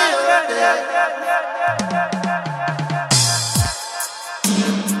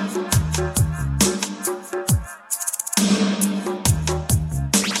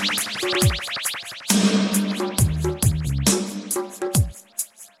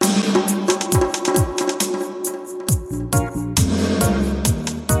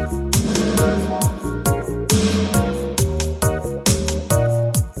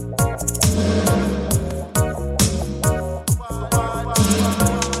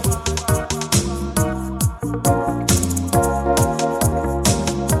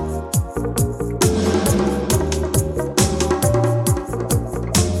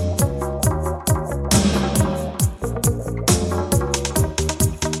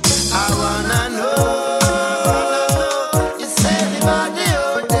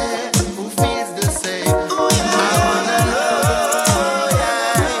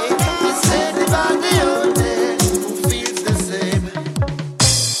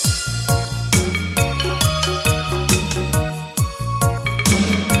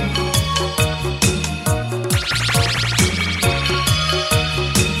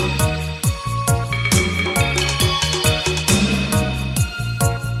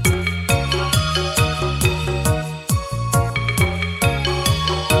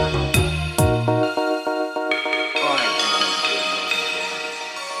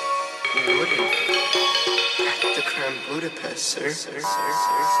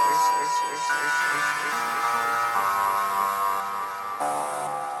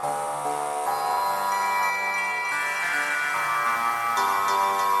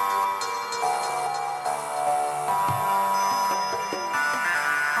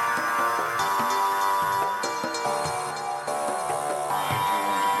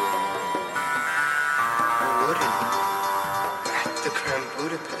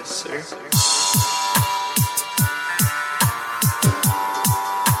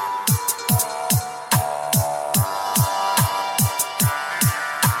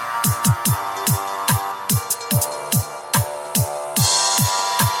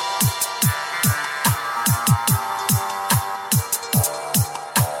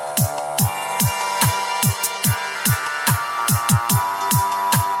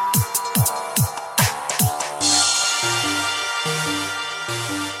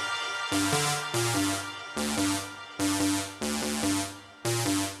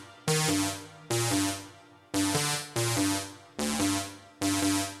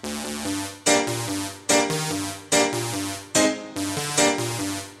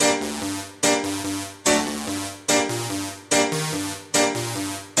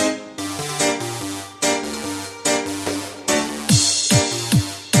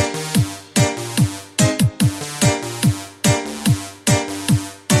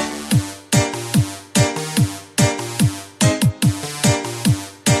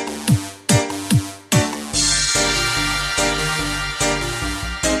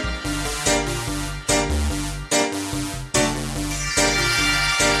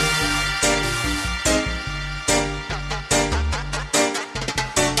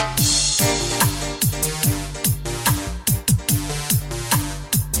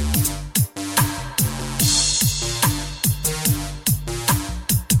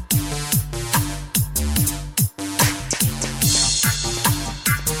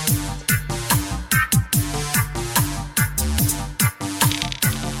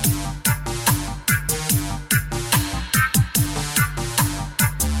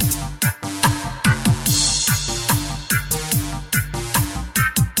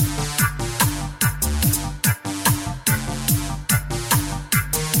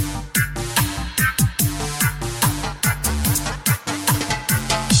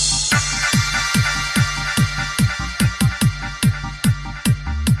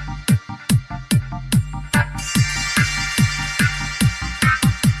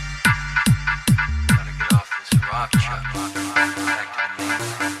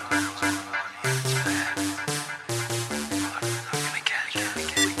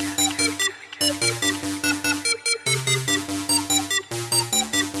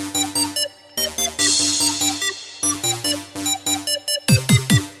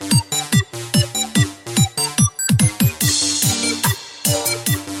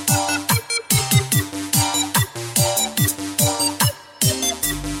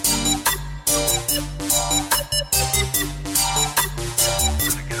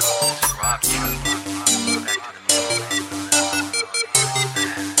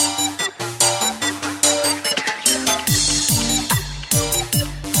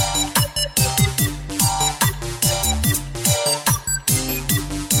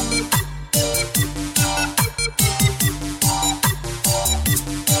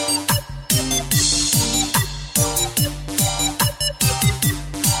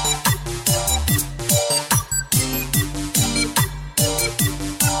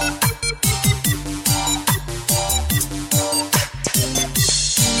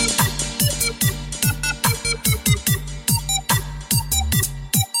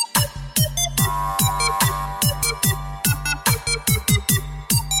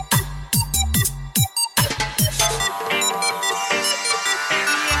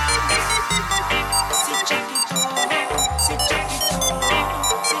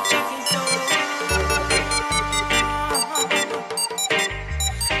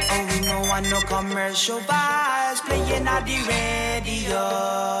 commercial vibes playing on the radio.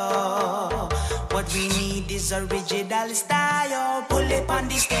 What we need is original style. Pull it on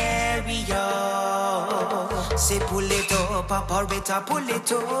the stereo. Say pull it up, operator, pull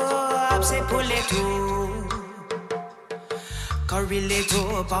it up. Say pull it up. Relate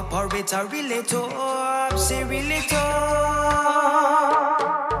up, operator, relate up. Say relate up.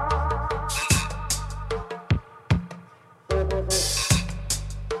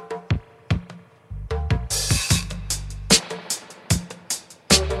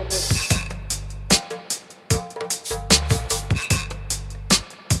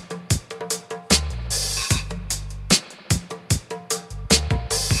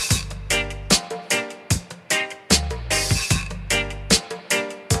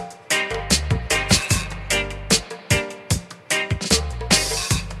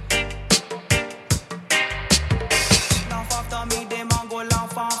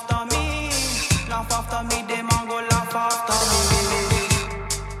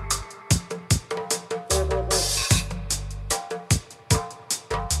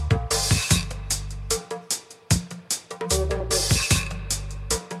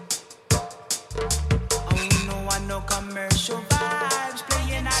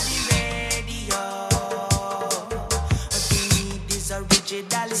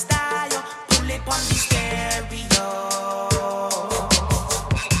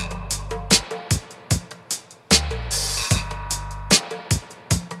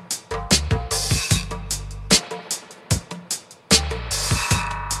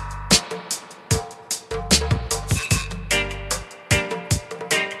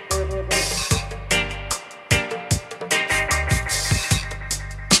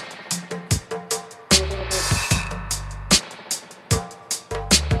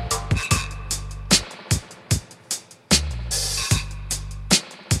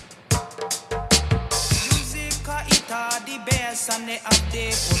 And they have the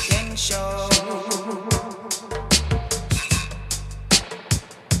potential.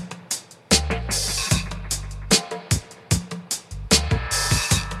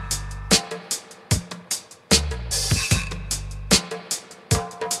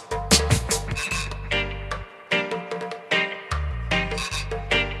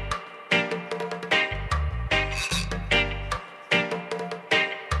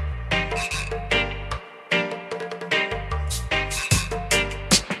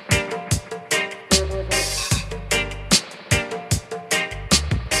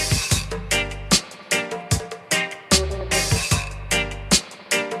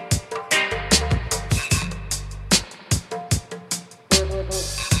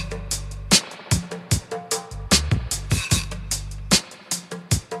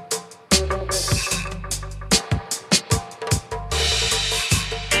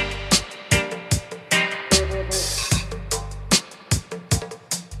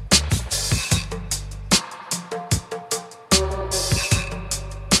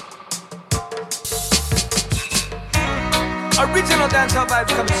 Original dancehall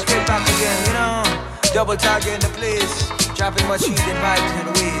vibes coming straight back again, you know. Double target in the place, dropping much heat and vibes in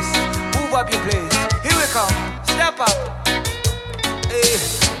the waist. Move up your place, here we come, step up. Hey,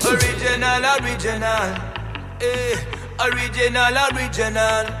 original, original. Hey, original,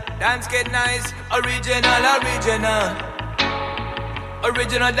 original. Dance get nice, original, original.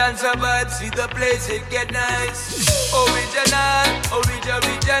 Original dancer vibes, see the place it get nice. Original,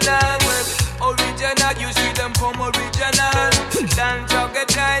 original. Well, original, you see them come original. Dance all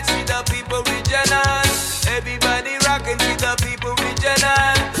get nice, see the people original. Everybody rockin', see the people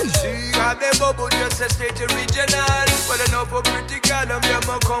original. See how they bubble, just a stage original. But enough for pretty girl, them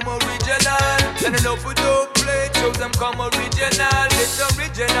come original. And enough for dope play, show them come original. It's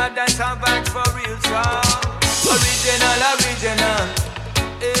original, dance and vibes for real song. Original, original.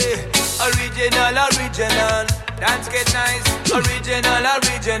 Eh, original, original. Dance get nice. Original,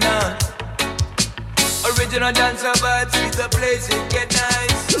 original. Original dancer vibes, see the place it get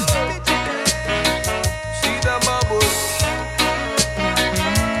nice. See the bubbles.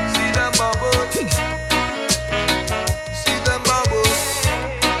 See the bubbles. See the bubbles.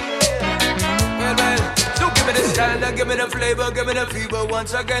 Well, so give me the style and give me the flavor, give me the fever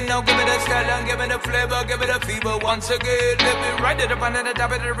once again. Now give me the style and give me the flavor, give me the fever once again. Let me ride it up on the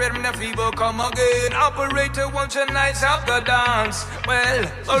top of the rhythm, the fever come again. Operator, won't you nice up the dance? Well,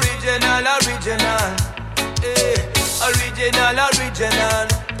 original, original. Eh, original, original.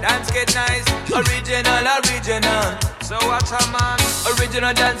 Dance get nice. Original, original. So watch a man.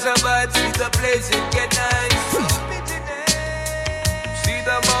 Original dancer vibes, see the place it get nice. See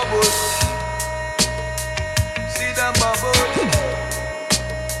the bubbles. See the bubbles.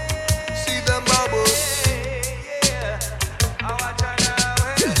 See the bubbles.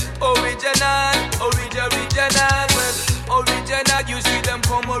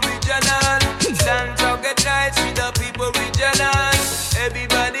 original. Dance out get nice with the people regional.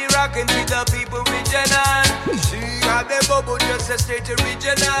 Everybody rocking with the people regional. See how they bubble just a state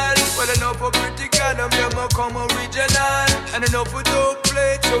original. Well enough for pretty girl, them come original. And enough for dope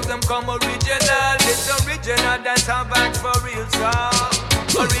plate, so them come original. It's original, dance our band for real song.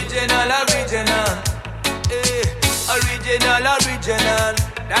 Original, original. Original, original.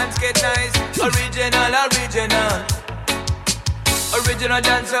 Dance get nice. Original, original. Original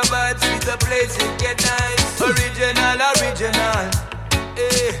dancer vibes with the place it get nice. Original, original.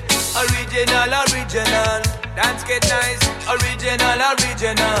 Original, original. Dance get nice. Original,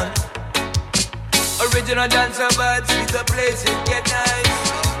 original. Original dancer vibes with the place it get nice.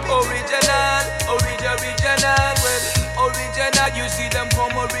 Original, original. Well, original, you see them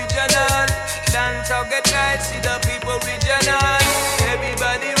come original. Dance out get nice, see the people original.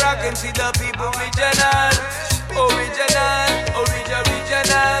 Everybody rockin', see the people original. Original,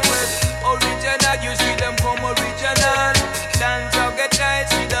 original. Well, original, you see them come original. Dance out get nice,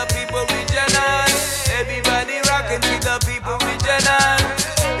 see the people original. Everybody rockin', see the people original.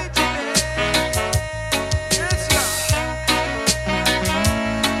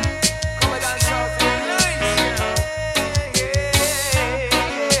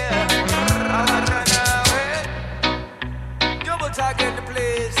 Target the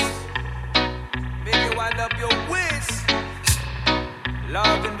place, make you wind up your waist.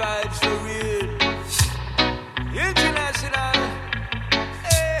 Love and vibes for real, international.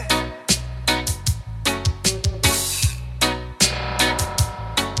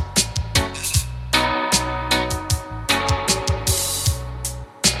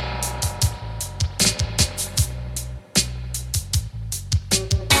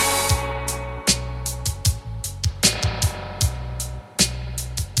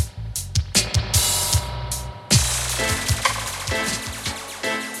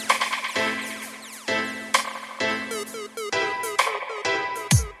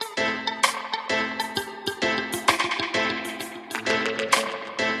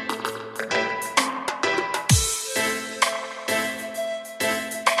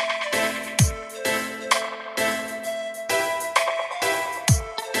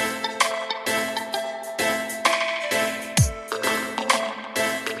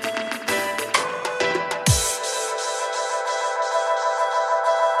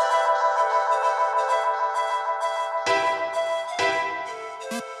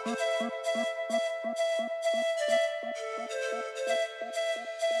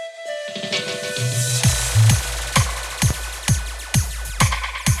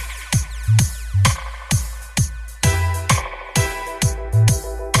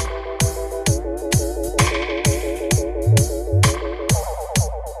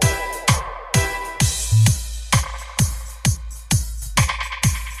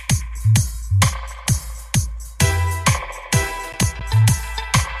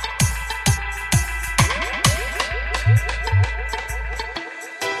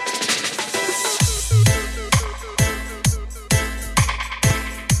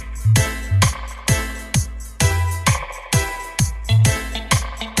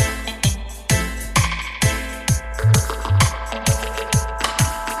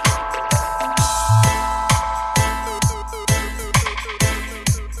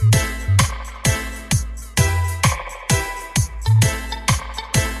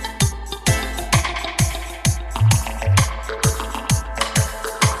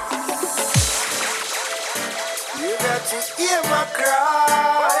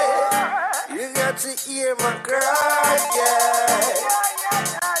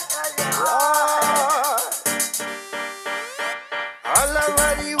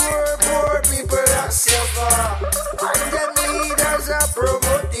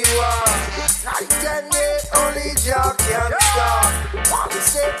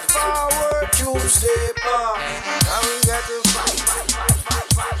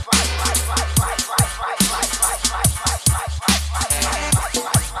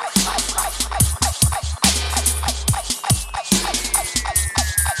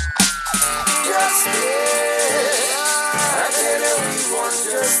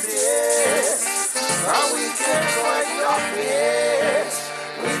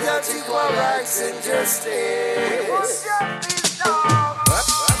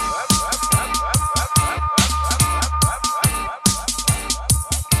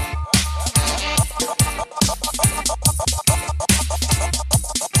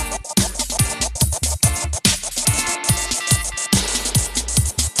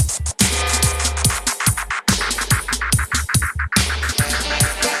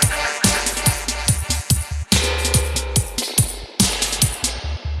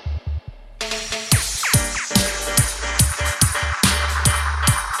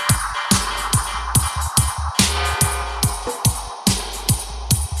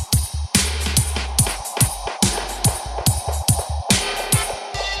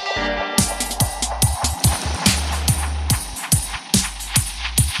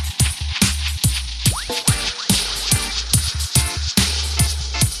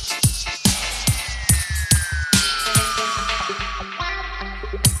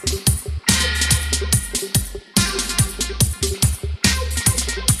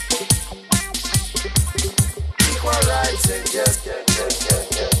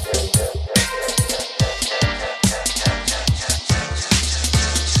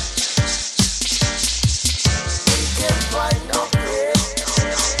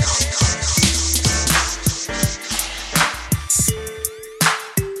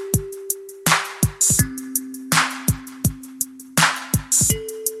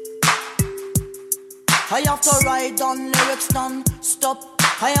 I have to write on lyrics non-stop.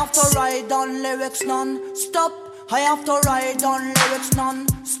 I have to write on lyrics non-stop. I have to write on lyrics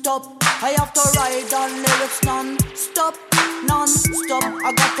non-stop. I have to write on lyrics non-stop. Non-stop,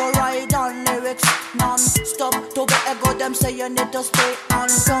 I got to write on lyrics non-stop. To be a god, them say you need to stay on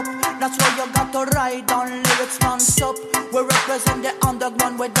top. That's why you got to write on lyrics non-stop. We represent the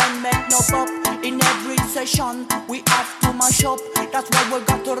underground, we don't make no pop. In every session, we have to mash up. That's why we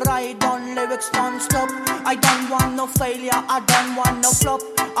got to write on lyrics non-stop. I don't want no failure, I don't want no flop.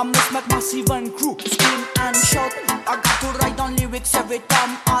 I must make massive and crew scream and shout. I got to write on lyrics every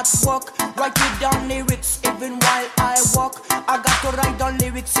time at work. Write it down lyrics even while I walk. I got to write on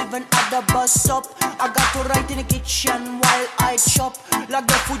lyrics even at the bus stop. I got to write in the kitchen while I chop. Like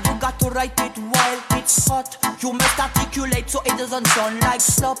the food, you got to write it while it's hot. You must articulate so it doesn't sound like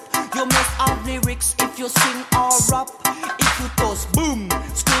slop. You must have lyrics if you sing or rap. If you toast, boom,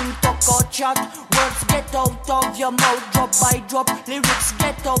 scream, talk or chat. Words get out of your mouth drop by drop. Lyrics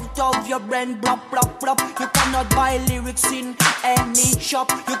get out of your brain blop, blop, blop. You cannot buy lyrics in any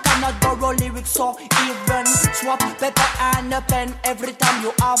shop. You cannot borrow lyrics or even swap paper and a pen every time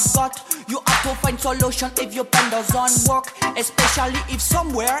you have got. You have to find solution if your pen doesn't work. Especially if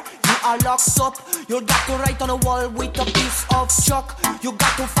somewhere you are locked up. You got to write on a wall with a piece of chalk. You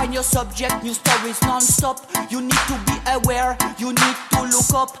got to find your subject, new stories non-stop. You need to be aware, you need to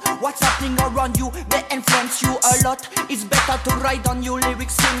look up. What's happening around you, they influence you a lot. It's better to write on your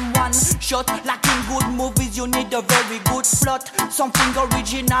lyrics in one shot. Like in good movies, you need a very good plot. Something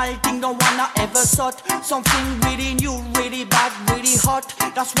original, thing no one ever thought. Something really new, really bad, really hot.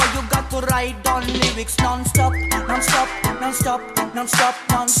 That's why you got to write on lyrics non-stop, non-stop, non-stop, non-stop,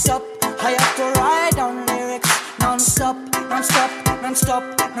 non-stop. I have to write on lyrics non-stop, non-stop, non-stop,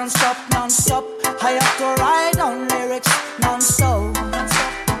 non-stop, non-stop. I have to write on lyrics non-stop,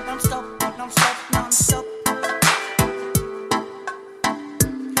 non-stop, non-stop, non-stop, non-stop,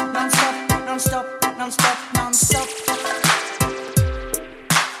 non-stop, non-stop, non-stop, non-stop.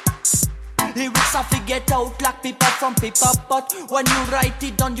 Lyrics I forget out like paper from paper, but when you write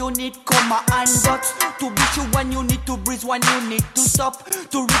it down you need comma and dots. To be sure when you need to breathe, when you need to stop.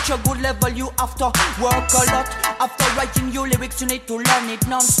 To reach a good level you have to work a lot. After writing your lyrics you need to learn it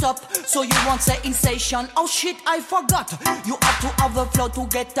non-stop. So you won't say in session, oh shit I forgot. You have to have a flow to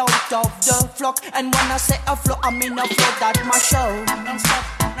get out of the flock. And when I say a flow I mean a flow that my show.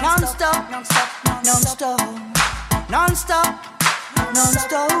 Non-stop, non-stop, non-stop, non-stop, non-stop,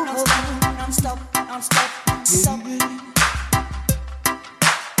 non-stop, non-stop, non-stop, non-stop, non-stop.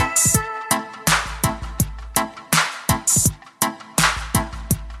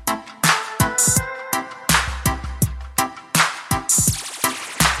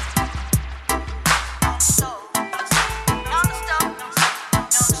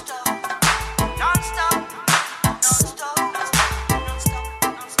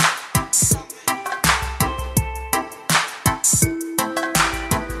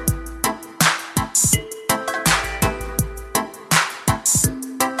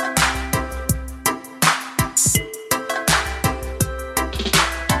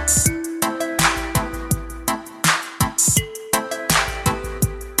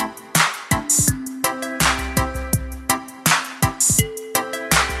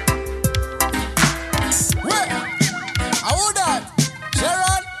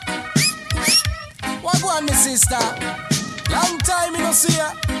 Long time you no see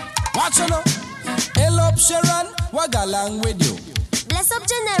ya. Watch you now. Hail up Sharon, what along with you? Bless up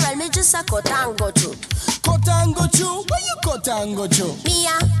General, me just a cut and go through. Cut and go through? Where you cut and go through? Me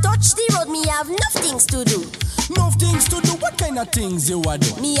a touch the road, me have enough things to do. Enough things to do? What kind of things you a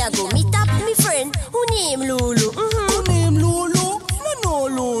do? Me a go meet up me friend who name Lulu. Who name Lulu? You no know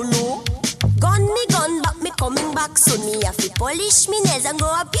Lulu. Gun me gun back, me coming back soon. Me have to polish me nails and go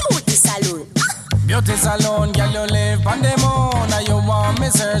a beauty salon. Beauty salon, girl, you live on the moon. Now you want me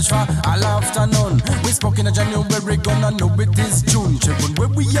search for all afternoon. We spoke in a January, gonna know it is June. Children, where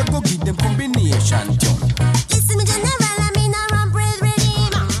we a go give them combination tune. Listen me General, I mean a ramp with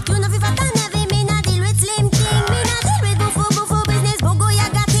redeem. You know if I can never, me not deal with slim thing. Me not deal with bufu business, bogo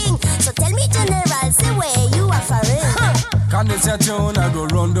yaga thing. So tell me General, say where you are for real. Can this your tune, I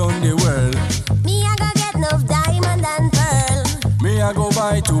go run down the world. Me I go get enough diamond and pearl. Me I go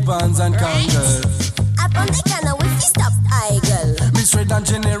buy 2 pounds and candles. Up on the canal we fi stop idle. Me straight and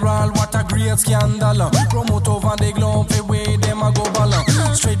General, what a great scandal. Promote over the globe, the way them a go ball.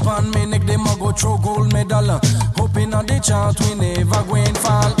 Straight pan me neck, them a go throw gold medal. Hoping on the chart we never go and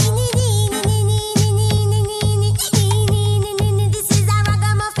fall. This is a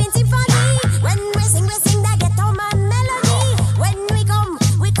ragamuffin symphony. When we sing that ghetto man melody. When we come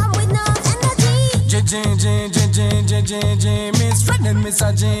with no energy. G, Miss Red and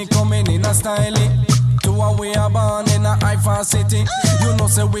Mr. G coming in a style. To a we are born in a high city. You know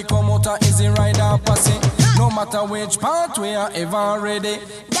say we come out a easy rider posse. No matter which part we are ever ready.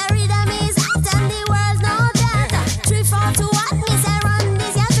 The rhythm is hot and the world know that. 3, 4, 2, 1, me say run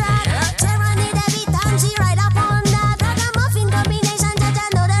this your track. She run it a bit and she ride up on that. Ragamuffin combination, Jaja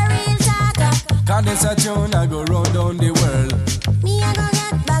know the real talk. Cause this a tune I go round down the world. Me a go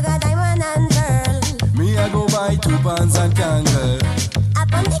get bag of diamond and pearl. Me a go buy 2 pounds and kangle.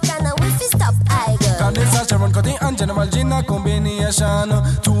 Up on the corner we fi stop I go. Cause this a Sharon Cutting and General Gin a combination.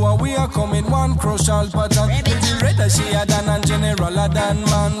 Two a we are coming one crucial pattern. The red she a dan and General a dan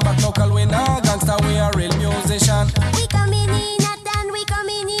man. But local we nah gangster, we a real musician. We coming in hot and we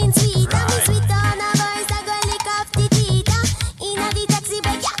coming in sweet. And we sweet on a voice a go lick off the teeth. In a the taxi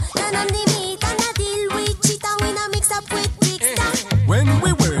break ya, turn on the meat. And a deal with cheat and we no mix up with tricks. When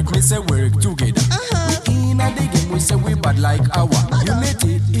we work, me say work together. We in a the game, we say we bad like our.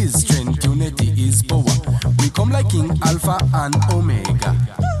 Unity is strength, unity is power. We come like King Alpha and Omega.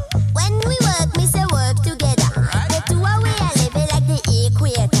 When we work, me say work together. The two are we are living like the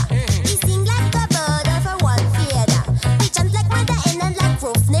equator. We sing like a bird or for one theater. We chant like mother and like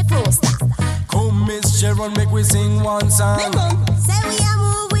Rufne Proster. Come Miss Sharon, make we sing one song. Say we are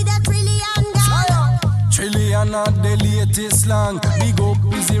move with a trillion gun. Trillion at the latest slang. Big up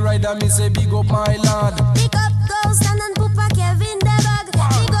Busy Rider, me say big up my lad. Big up Ghost and Poopa Kevin Debug.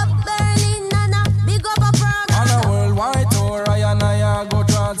 Big up Berlin Nana. Big up a Prague. On a worldwide tour, I go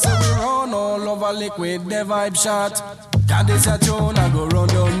trot. So we run all over liquid, the vibe shot. Cause this a tune, I go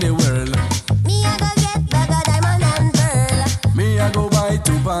round down the world. Me a go get bag of diamond and pearl. Me a go buy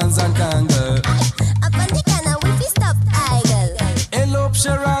 2 pounds and kangle. Up on the corner we fi stop idle. Hello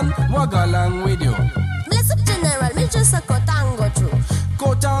Sharon, walk along with you. Bless up General, me just a cut and go through.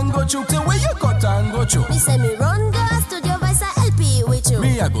 Cut and go through, tell where you cut and go through. Me say me run go a studio voice a LP with you.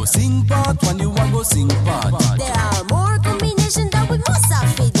 Me a go sing part, when you a go sing part. There are more combinations that we must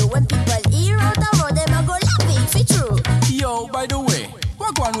have to do. When people hear out the road, them a go love it fi true. Yo, by the way,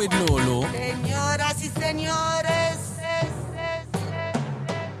 walk one with Lolo. Señoras y señores.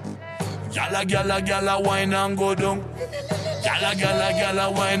 Gala, wine and go down.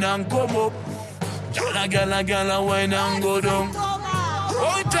 Gala, wine and come up. Gala, wine and go down.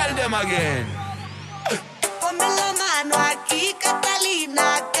 Oh, tell them again. Ponme la mano aquí,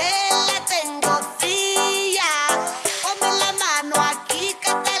 Catalina, que la tengo fría. Ponme la mano aquí,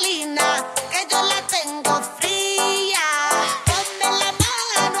 Catalina, que yo la tengo fría. Ponme la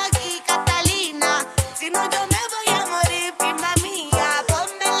mano aquí, Catalina, si no yo me voy a morir, prima mía.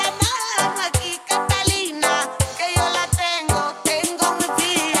 Ponme la mano aquí, Catalina, que yo la tengo muy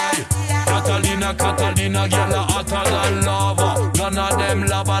fría. Catalina, girl, hotter than lava. None of them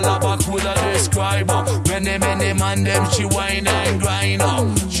lava could describe her. Many man them she whine and grind up.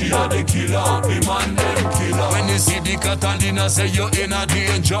 She a the killer, the man them killer. When you see the Catalina, say you're in a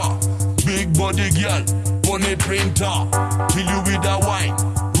danger. Big body girl, bunny printer, kill you with a wine.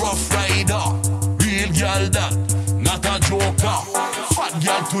 Rough rider, real girl that, not a joker. Fat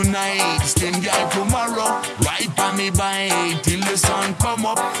girl tonight, slim girl tomorrow. Right by me bike till the sun come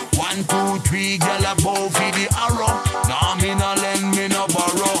up. 1, 2, 3, girl above for the arrow. Nah, me no lend, me no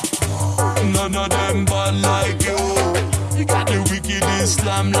borrow. None of them bad like you. You got the wicked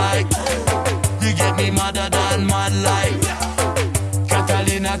Islam like. You get me madder than mad like.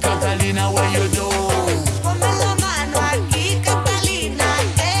 Catalina, where you do? Ponme la mano aquí, Catalina,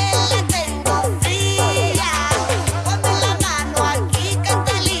 que la tengo fría. Ponme la mano aquí,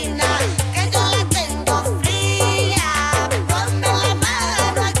 Catalina, que yo la tengo fría. Ponme la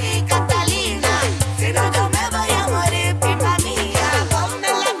mano aquí, Catalina, si no yo me voy a morir, prima mía. Ponme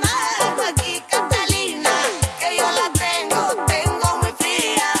la mano aquí, Catalina, que yo la tengo muy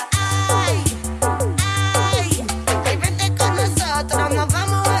fría. Ay, vente con nosotros, nos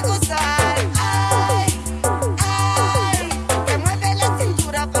vamos a gozar. Ay, que mueve la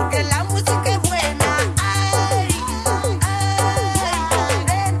cintura porque la música es buena. Ay,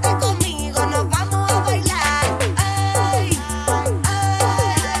 vente conmigo, nos vamos a bailar. Ay,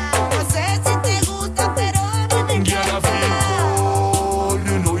 no sé si te gusta, pero a mí me Girl, I feel cold.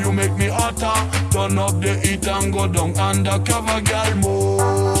 You know you make me hotter. Turn up the heat and go down undercover, girl,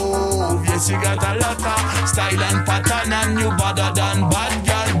 move. Yes, you got a lot of style and pattern, and you better than bad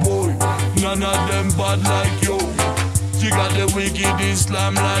girl, boy. None of them bad like you. You got the wicked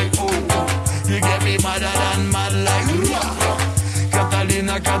Islam like, oh. You get me madder than mad like,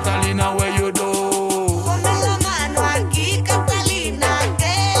 Catalina, where you do? Ponme la mano aquí, Catalina,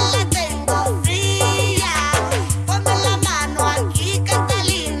 que la tengo fría. Ponme la mano aquí,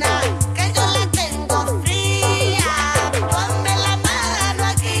 Catalina, que yo la tengo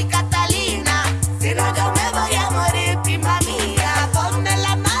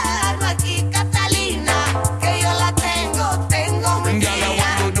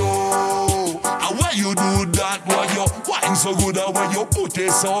so good when you put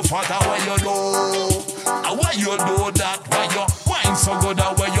it so fat, when you do. Why you do that? Why you wine so good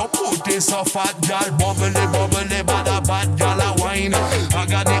when you put it so fat, girl? Bubbly, bubbly, bad girl a wine.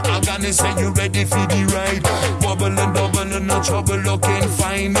 Agony, say you ready for the ride. Bubbling, doubling, no trouble, looking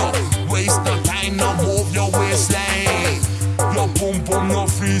fine. No waste no time, no move your waistline. Your pum pum no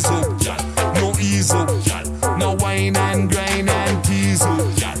freeze up, girl. No ease up, girl. No wine and grind and tease up,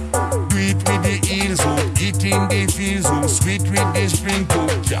 girl. Do it with the heels up, it in the fields up. Sweet with the sprinkle,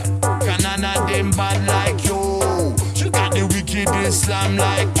 girl. Can none of them bad like you. You got the wickedest slam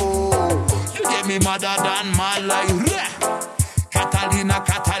like oh. You get me madder than mad like Catalina,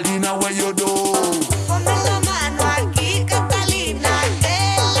 Catalina, where you do? Ponme la mano aquí, Catalina,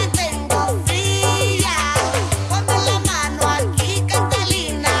 que la tengo fría. Ponme la mano aquí,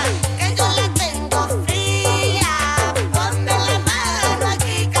 Catalina, que yo la tengo fría. Ponme la mano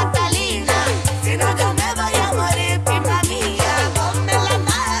aquí, Catalina, si no yo me voy a morir, prima mía. Ponme la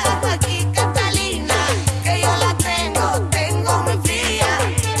mano aquí, Catalina, que yo la tengo muy fría.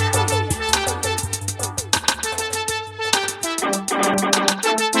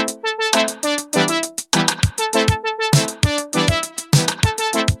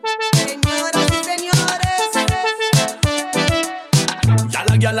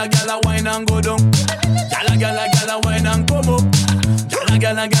 Gala, wine and go down. Gala, wine and come up.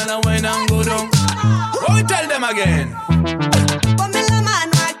 Gala, wine and go down. Oh, tell them again. Ponme la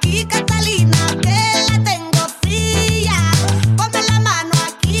mano aquí, Catalina, que la tengo fría. Ponme la mano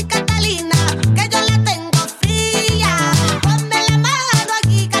aquí, Catalina, que yo la tengo fría. Ponme la mano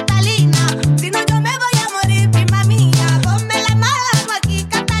aquí, Catalina, si no yo me voy a morir, prima mía. Ponme la mano aquí,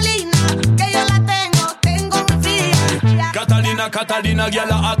 Catalina, que yo la tengo muy fría. Catalina,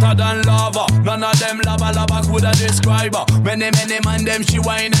 girl hotter than lava. None of them lava coulda describe her. Many man them she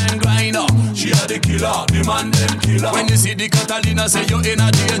wine and grind her. She a the killer, the man them killer. When you see the Catalina, say you in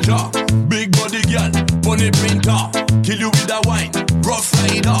a danger. Big body girl, bunny printer, kill you with a wine, rough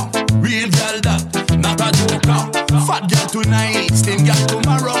rider, real girl that, not a joker. Fat girl tonight, slim girl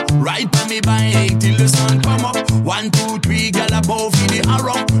tomorrow. Ride on me bike till the sun come up. 1, 2, 3, girl above in the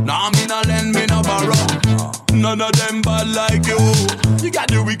arrow. Nah, me no lend, me no borrow. None of them bad like you. You got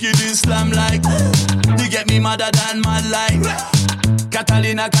the wickedest slam like you get me madder than mad like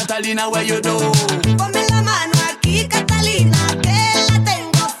Catalina, where you do? Ponme la mano aquí, Catalina, que la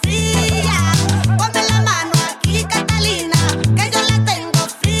tengo fría. Ponme la mano aquí, Catalina, que yo la tengo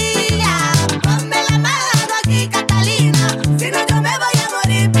fría. Ponme la mano aquí, Catalina, si no yo me voy a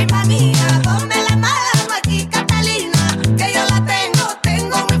morir, prima mía. Ponme la mano aquí, Catalina, que yo la tengo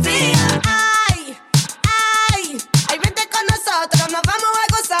muy fría. Ay, vente con nosotros, nos vamos a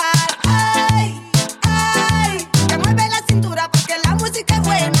gozar. Ay, que mueve la cintura porque la música es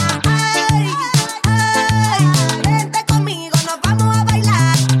buena. Ay, vente conmigo, nos vamos a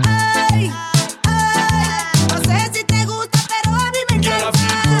bailar. Ay, no sé si te gusta, pero a mí me encanta.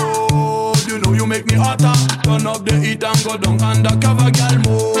 You know you make me hotter. Turn up the heat and go down undercover, girl,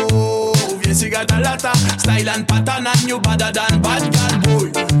 move. Yes, you got a lot of style and pattern, and you better than bad girl,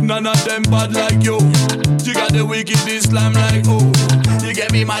 boy. None of them bad like you. You got the wickedest slam like oh. You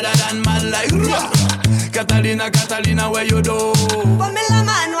get me madder than mad like Catalina, where you do? Ponme la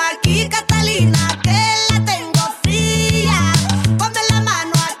mano aquí, Catalina, que la tengo fría. Ponme la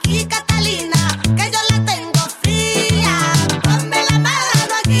mano aquí, Catalina, que yo la tengo fría. Ponme la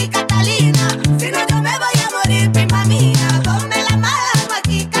mano aquí, Catalina, si no yo me voy a morir, prima mía. Ponme la mano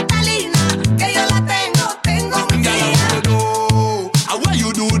aquí, Catalina, que yo la tengo muy fría. Why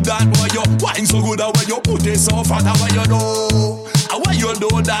you do that? Why you wine so good? Why you put it so fat? Why you do? Why you do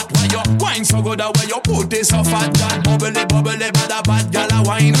that? Why you wine so good? Why you put it so fat? Girl, bubbly, bad girl a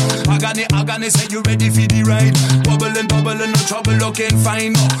wine. Agony, say you ready for the ride. Bubbling, no trouble, looking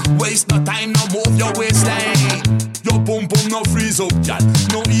fine. No waste no time, no move your waistline. Your pum no freeze up, girl.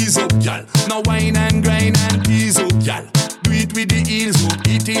 No ease up, girl. No wine and grind and tease up, girl. Do it with the heels up,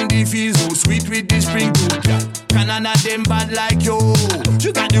 eat in the fields up. Sweet with the sprinkle, girl. Can none of them bad like you.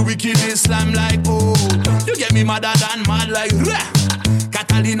 You got the wickedest slam like oh. You get me madder than mad like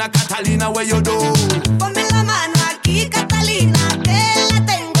Catalina, where you do? Ponme la mano aquí, Catalina, que la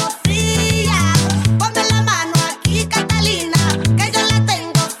tengo fría. Ponme la mano aquí, Catalina, que yo la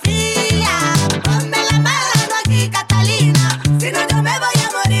tengo fría. Ponme la mano aquí, Catalina, si no yo me voy a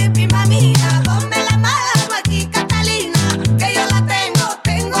morir, prima mía. Ponme la mano aquí, Catalina, que yo la tengo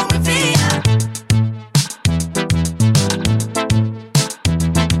muy fría.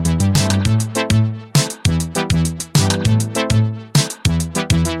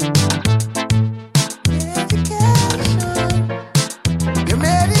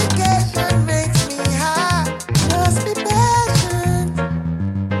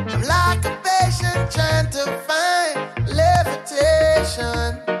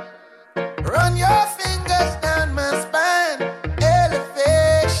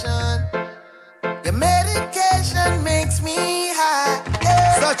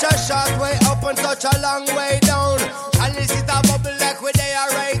 a short way up and such a long way down. And this is a bubble like where they are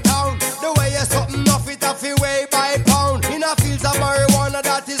right down. The way you're something off it off your way by pound. In a fields of marijuana,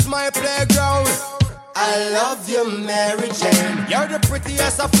 that is my playground. I love you, Mary Jane. You're the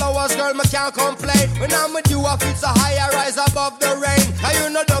prettiest of flowers, girl, me can't complain. When I'm with you, I feel so high, I rise above the rain. And you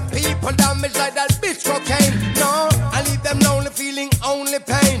know the people damage like that bitch cocaine. No, I leave them lonely, feeling only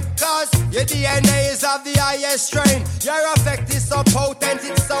pain. Cause your DNA is of the highest strain. Your effect is so potent,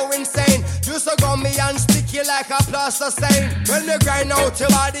 it's so insane. You so gummy and sticky like a plaster stain. When you grind out your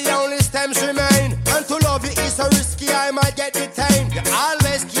body, only stems remain. And to love you is so risky, I might get detained. You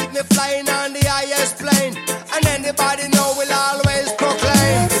always keep me flying on the highest plane. And anybody know will always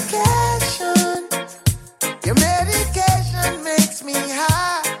proclaim. Medication, your medication makes me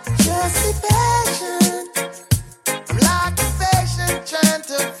high. Just be patient. I'm like a patient trying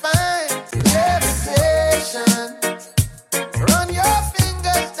to find levitation. Run your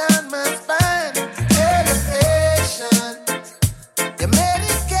fingers down my spine. Elevation, your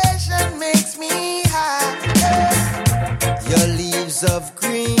medication makes me high. Your leaves of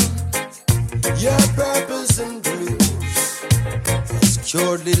green, your purples and blues has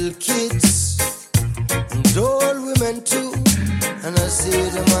cured little kids and old women too. And I say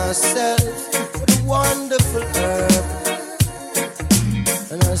to myself, what a wonderful herb.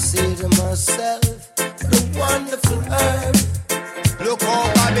 And I say to myself, what a wonderful herb. Look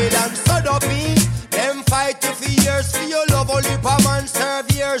how Babylon stood up me. Them fight you for years, for your love only per man serve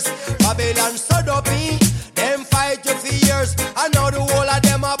years. Babylon stood up me. Them fight you for years. I know the whole of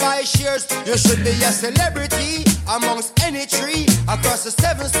them are buy shares. You should be a celebrity amongst any tree across the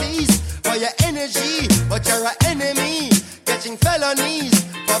 7 seas for your energy, but you're an enemy, catching felonies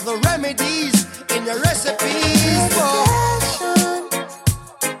for the remedies in your recipes.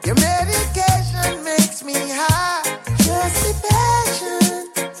 Your medication makes me high. Just be patient.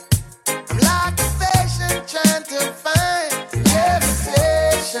 I'm like a patient trying to find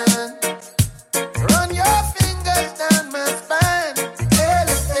levitation. Run your fingers down my spine.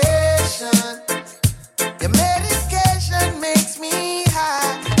 Elevation, your medication makes me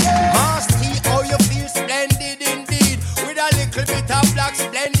high. Masty, oh you feel splendid indeed. With a little bit of black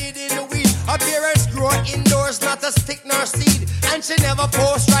splendid in the weed. Appearance grow indoors, not a stick nor seed. And she never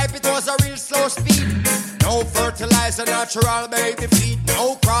post ripe, it was a real slow speed. No fertilizer, natural baby feed.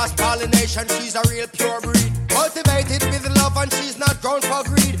 No cross pollination, she's a real pure breed. Cultivated with love and she's not grown for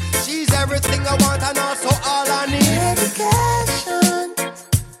greed. She's everything I want and also